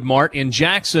Maywood Mart in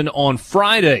Jackson on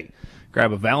Friday.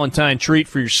 Grab a Valentine treat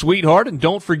for your sweetheart, and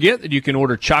don't forget that you can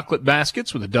order chocolate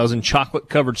baskets with a dozen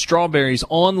chocolate-covered strawberries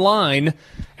online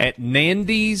at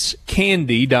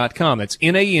nandyscandy.com. That's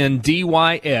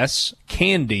Nandys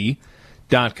Candy.com.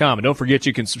 SportsTalkMississippi.com. And don't forget,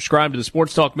 you can subscribe to the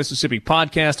Sports Talk Mississippi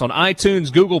podcast on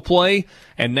iTunes, Google Play,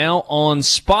 and now on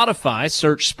Spotify.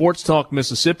 Search Sports Talk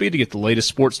Mississippi to get the latest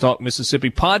Sports Talk Mississippi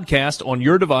podcast on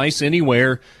your device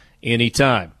anywhere,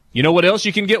 anytime. You know what else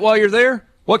you can get while you're there?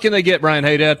 What can they get, Brian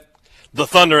Haydad? The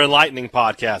Thunder and Lightning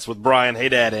podcast with Brian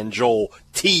Haydad and Joel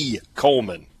T.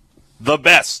 Coleman. The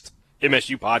best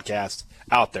MSU podcast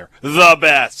out there. The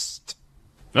best.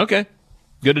 Okay.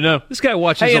 Good to know. This guy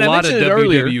watches a lot of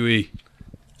WWE.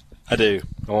 I do.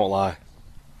 I won't lie.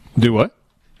 Do what?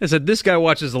 I said this guy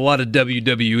watches a lot of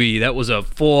WWE. That was a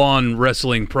full-on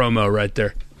wrestling promo right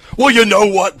there. Well, you know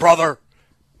what, brother?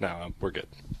 No, we're good.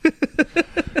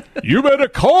 You better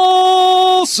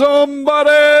call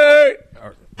somebody.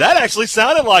 That actually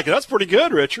sounded like it. That's pretty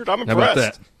good, Richard. I'm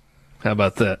impressed. How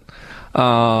about that?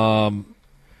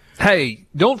 Hey,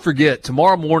 don't forget,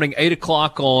 tomorrow morning, 8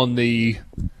 o'clock on the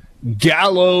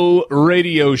Gallo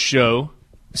radio show.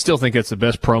 I still think that's the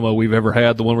best promo we've ever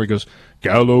had, the one where he goes,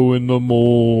 Gallo in the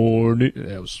morning.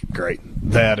 That was great.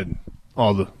 That and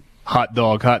all the hot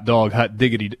dog, hot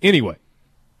diggity. Anyway,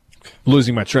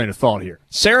 losing my train of thought here.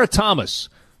 Sarah Thomas,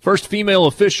 first female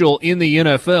official in the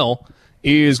NFL,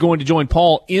 is going to join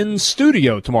Paul in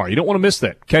studio tomorrow. You don't want to miss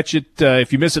that. Catch it.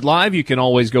 If you miss it live, you can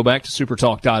always go back to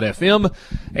supertalk.fm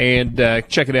and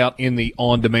check it out in the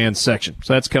on-demand section.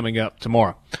 So that's coming up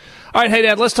tomorrow. All right, hey,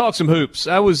 Dad, let's talk some hoops.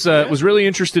 I was really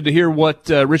interested to hear what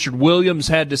Richard Williams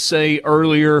had to say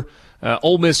earlier.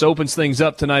 Ole Miss opens things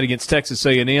up tonight against Texas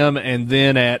A&M, and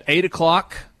then at 8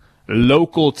 o'clock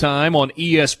local time on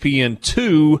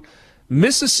ESPN2,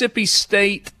 Mississippi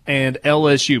State and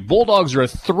LSU. Bulldogs are a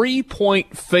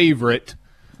 3-point favorite.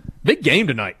 Big game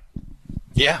tonight.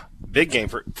 Yeah, big game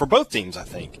for both teams, I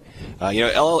think.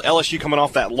 LSU coming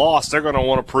off that loss, they're going to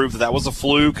want to prove that was a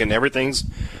fluke and everything's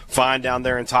fine down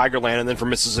there in Tigerland. And then for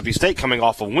Mississippi State coming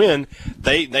off a win,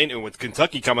 they knew with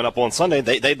Kentucky coming up on Sunday,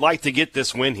 they'd like to get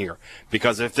this win here.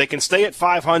 Because if they can stay at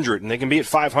 500, and they can be at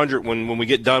 500 when we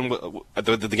get done with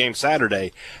the game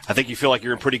Saturday, I think you feel like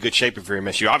you're in pretty good shape if you're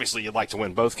MSU. Obviously, you'd like to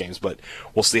win both games, but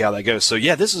we'll see how that goes. So,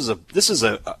 yeah, this is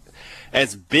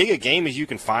as big a game as you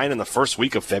can find in the first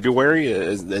week of February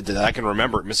that I can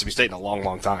remember at Mississippi State in a long,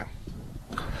 long time.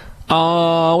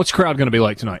 What's the crowd going to be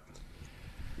like tonight?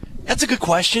 That's a good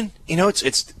question.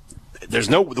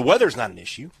 The weather's not an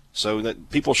issue, so that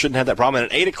people shouldn't have that problem.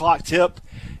 And an 8 o'clock tip,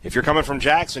 if you're coming from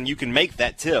Jackson, you can make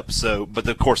that tip. So, but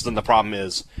of course, then the problem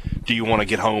is, do you want to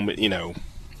get home at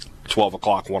 12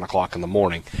 o'clock, 1 o'clock in the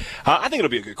morning? I think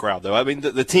it'll be a good crowd, though. I mean,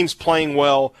 the team's playing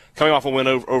well, coming off a win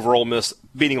over Ole Miss.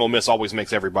 Beating Ole Miss always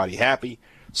makes everybody happy.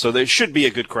 So there should be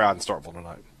a good crowd in Starkville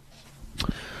tonight.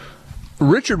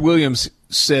 Richard Williams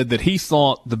said that he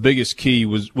thought the biggest key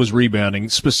was rebounding,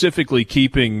 specifically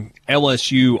keeping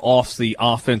LSU off the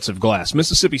offensive glass.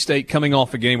 Mississippi State coming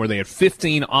off a game where they had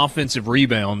 15 offensive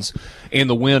rebounds in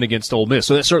the win against Ole Miss.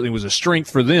 So that certainly was a strength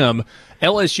for them.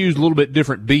 LSU's a little bit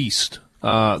different beast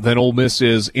than Ole Miss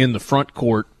is in the front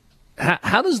court.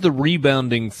 How does the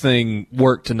rebounding thing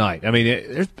work tonight? I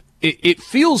mean, it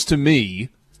feels to me,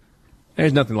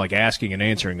 there's nothing like asking and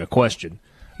answering a question,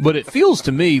 but it feels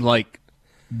to me like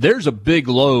there's a big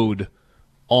load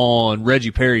on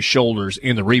Reggie Perry's shoulders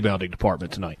in the rebounding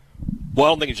department tonight. Well, I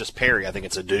don't think it's just Perry. I think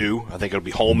it's Adu. I think it'll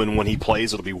be Holman when he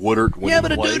plays. It'll be Woodard when he plays.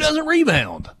 Yeah, but Adu doesn't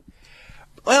rebound.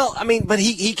 Well, I mean, but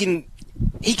he can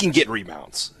get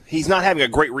rebounds. He's not having a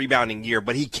great rebounding year,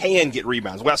 but he can get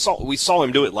rebounds. We saw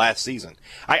him do it last season.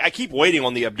 I keep waiting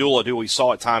on the Abdul Adu we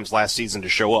saw at times last season to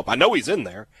show up. I know he's in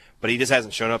there, but he just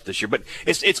hasn't shown up this year. But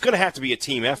it's going to have to be a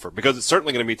team effort, because it's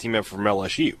certainly going to be a team effort from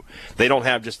LSU. They don't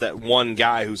have just that one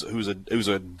guy who's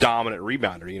a dominant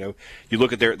rebounder. You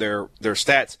look at their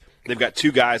stats. They've got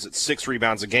two guys at 6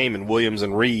 rebounds a game in Williams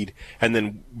and Reed, and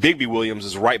then Bigby Williams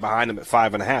is right behind them at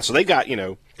 5.5. So they got,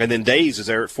 and then Days is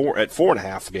there at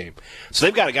 4.5 a game. So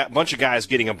they've got a bunch of guys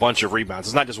getting a bunch of rebounds.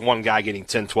 It's not just one guy getting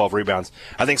 10, 12 rebounds.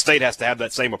 I think State has to have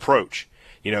that same approach.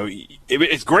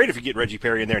 It's great if you get Reggie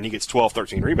Perry in there and he gets 12,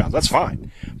 13 rebounds. That's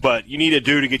fine. But you need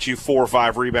Adu to get you 4 or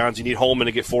 5 rebounds. You need Holman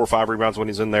to get 4 or 5 rebounds when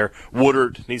he's in there.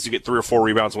 Woodard needs to get 3 or 4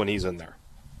 rebounds when he's in there.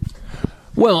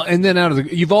 Well, and then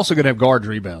you've also got to have guards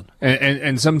rebound,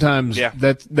 and sometimes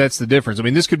that's the difference. I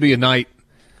mean, this could be a night.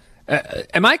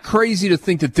 Am I crazy to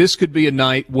think that this could be a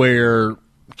night where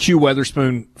Q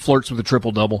Weatherspoon flirts with a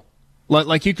triple double?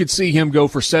 Like you could see him go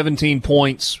for 17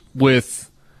 points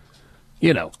with,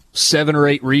 7 or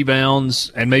 8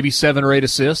 rebounds and maybe 7 or 8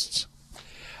 assists.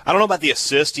 I don't know about the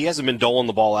assist. He hasn't been doling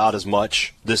the ball out as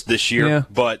much this year,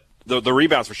 but. The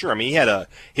rebounds for sure. I mean, he had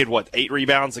 8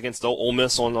 rebounds against Ole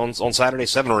Miss on Saturday,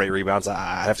 7 or 8 rebounds.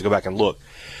 I have to go back and look.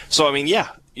 So I mean, yeah,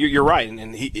 you're right,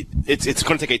 and it's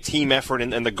going to take a team effort,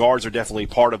 and the guards are definitely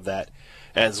part of that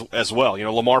as well. You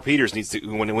know, Lamar Peters needs to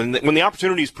when the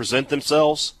opportunities present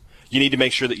themselves, you need to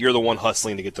make sure that you're the one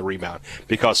hustling to get the rebound,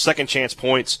 because second chance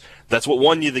points, that's what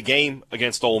won you the game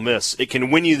against Ole Miss. It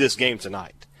can win you this game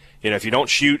tonight. You know, if you don't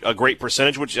shoot a great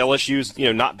percentage, which LSU's, you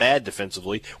know, not bad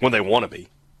defensively when they want to be,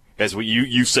 as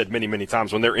you said many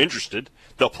times, when they're interested,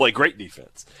 they'll play great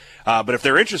defense. But if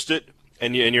they're interested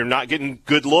and you're not getting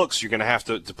good looks, you're going to have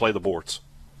to play the boards.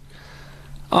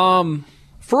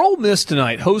 For Ole Miss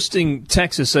tonight, hosting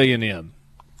Texas A&M,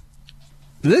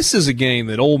 this is a game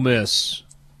that Ole Miss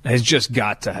has just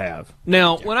got to have.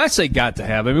 Now, when I say got to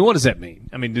have, I mean, what does that mean?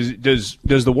 I mean, does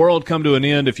the world come to an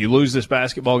end if you lose this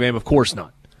basketball game? Of course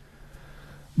not.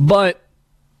 But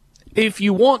if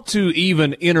you want to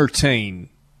even entertain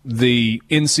the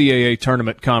NCAA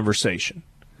tournament conversation,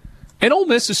 and Ole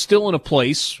Miss is still in a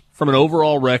place from an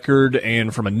overall record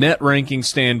and from a net ranking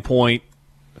standpoint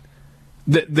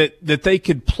that they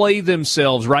could play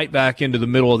themselves right back into the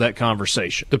middle of that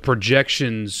conversation. The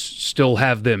projections still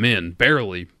have them in,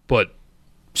 barely, but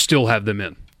still have them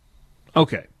in.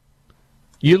 Okay.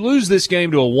 You lose this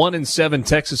game to a 1-7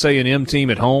 Texas A&M team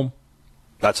at home.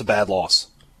 That's a bad loss.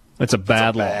 That's a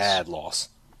bad loss.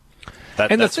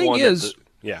 And the thing is,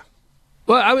 yeah.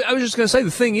 Well, I was just going to say,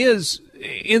 the thing is,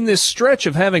 in this stretch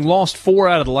of having lost 4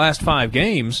 out of the last 5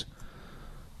 games,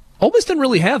 Ole Miss doesn't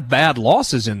really have bad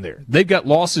losses in there. They've got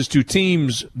losses to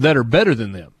teams that are better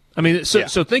than them. I mean,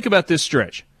 so think about this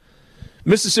stretch.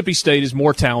 Mississippi State is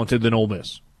more talented than Ole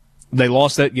Miss. They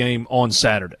lost that game on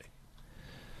Saturday.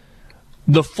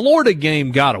 The Florida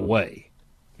game got away.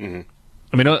 Mm-hmm.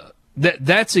 I mean,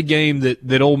 that's a game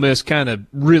that Ole Miss kind of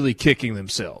really kicking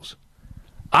themselves.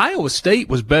 Iowa State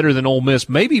was better than Ole Miss,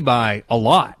 maybe by a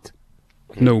lot.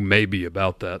 No maybe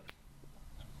about that.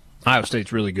 Iowa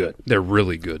State's really good. They're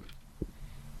really good.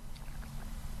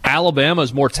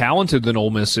 Alabama's more talented than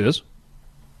Ole Miss is.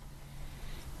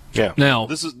 Yeah. Now,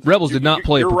 Rebels did not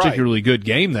play a particularly good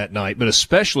game that night, but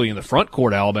especially in the front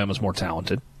court, Alabama's more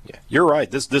talented. Yeah, you're right.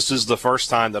 This is the first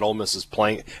time that Ole Miss is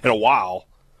playing in a while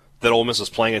that Ole Miss is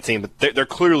playing a team that they're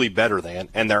clearly better than,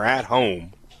 and they're at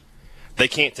home. They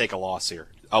can't take a loss here.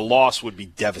 A loss would be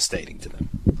devastating to them.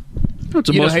 It's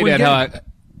a must-win game.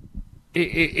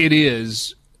 It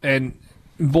is. And,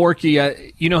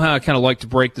 Borky, you know how I kind of like to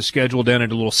break the schedule down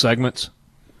into little segments?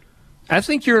 I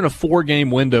think you're in a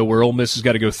 4-game window where Ole Miss has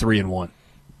got to go 3-1.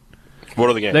 What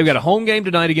are the games? They've got a home game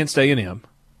tonight against A&M.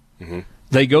 Mm-hmm.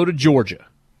 They go to Georgia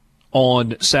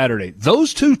on Saturday.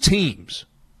 Those 2 teams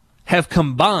have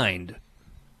combined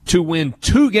to win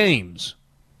 2 games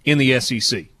in the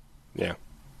SEC. Yeah.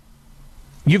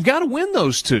 You've got to win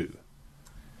those 2.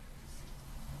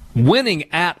 Winning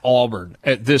at Auburn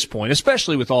at this point,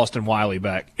 especially with Austin Wiley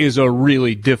back, is a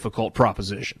really difficult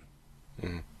proposition.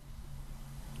 Mm-hmm.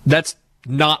 That's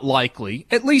not likely,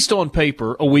 at least on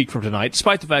paper, a week from tonight,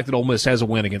 despite the fact that Ole Miss has a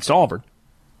win against Auburn.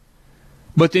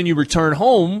 But then you return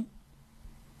home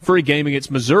for a game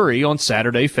against Missouri on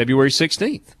Saturday, February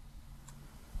 16th.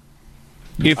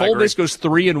 If Ole Miss goes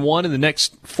 3-1 in the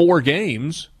next 4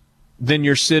 games, then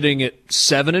you're sitting at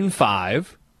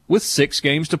 7-5 with 6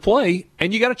 games to play,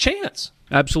 and you got a chance.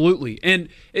 Absolutely. And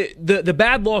the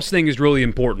bad loss thing is really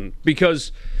important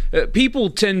because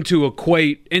people tend to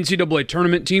equate NCAA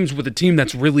tournament teams with a team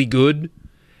that's really good,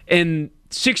 and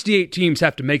 68 teams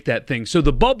have to make that thing. So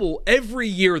the bubble, every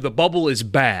year the bubble is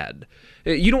bad.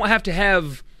 You don't have to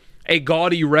have a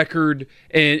gaudy record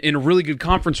and a really good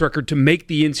conference record to make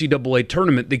the NCAA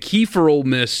tournament. The key for Ole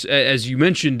Miss, as you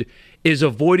mentioned, is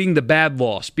avoiding the bad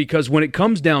loss, because when it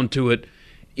comes down to it,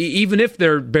 even if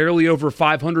they're barely over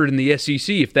 500 in the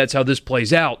SEC, if that's how this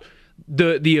plays out,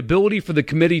 the ability for the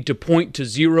committee to point to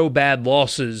 0 bad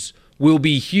losses will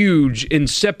be huge in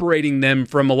separating them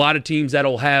from a lot of teams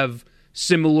that'll have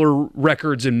similar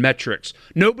records and metrics.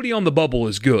 Nobody on the bubble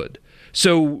is good.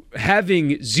 So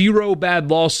having 0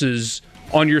 bad losses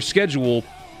on your schedule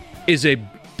is a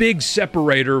big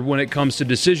separator when it comes to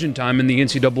decision time in the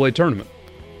NCAA tournament.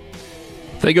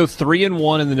 If they go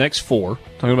 3-1 in the next 4,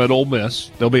 talking about Ole Miss,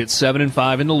 they'll be at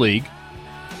 7-5 in the league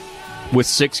with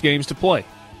 6 games to play.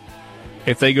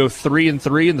 If they go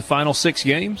 3-3 in the final 6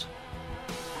 games,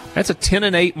 that's a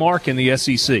 10-8 mark in the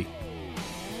SEC.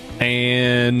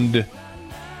 And,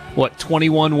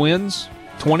 21 wins?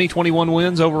 21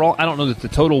 wins overall? I don't know that the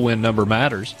total win number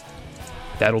matters.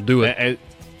 That'll do it.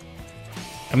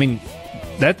 I mean,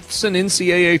 that's an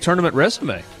NCAA tournament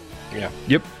resume. Yeah.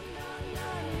 Yep.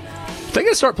 They got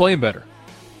to start playing better.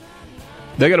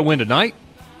 They got to win tonight,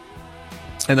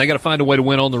 and they got to find a way to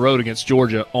win on the road against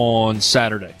Georgia on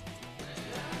Saturday.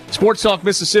 Sports Talk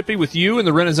Mississippi with you in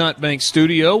the Renaissance Bank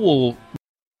studio. We'll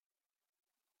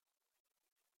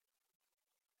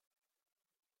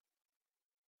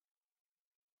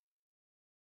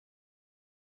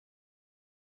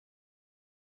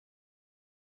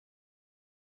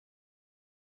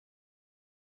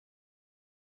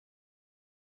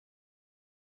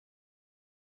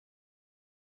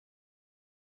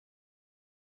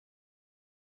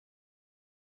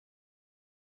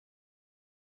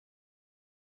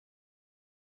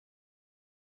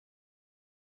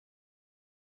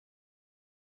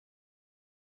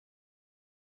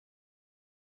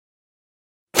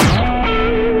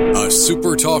a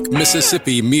Super Talk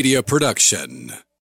Mississippi media production.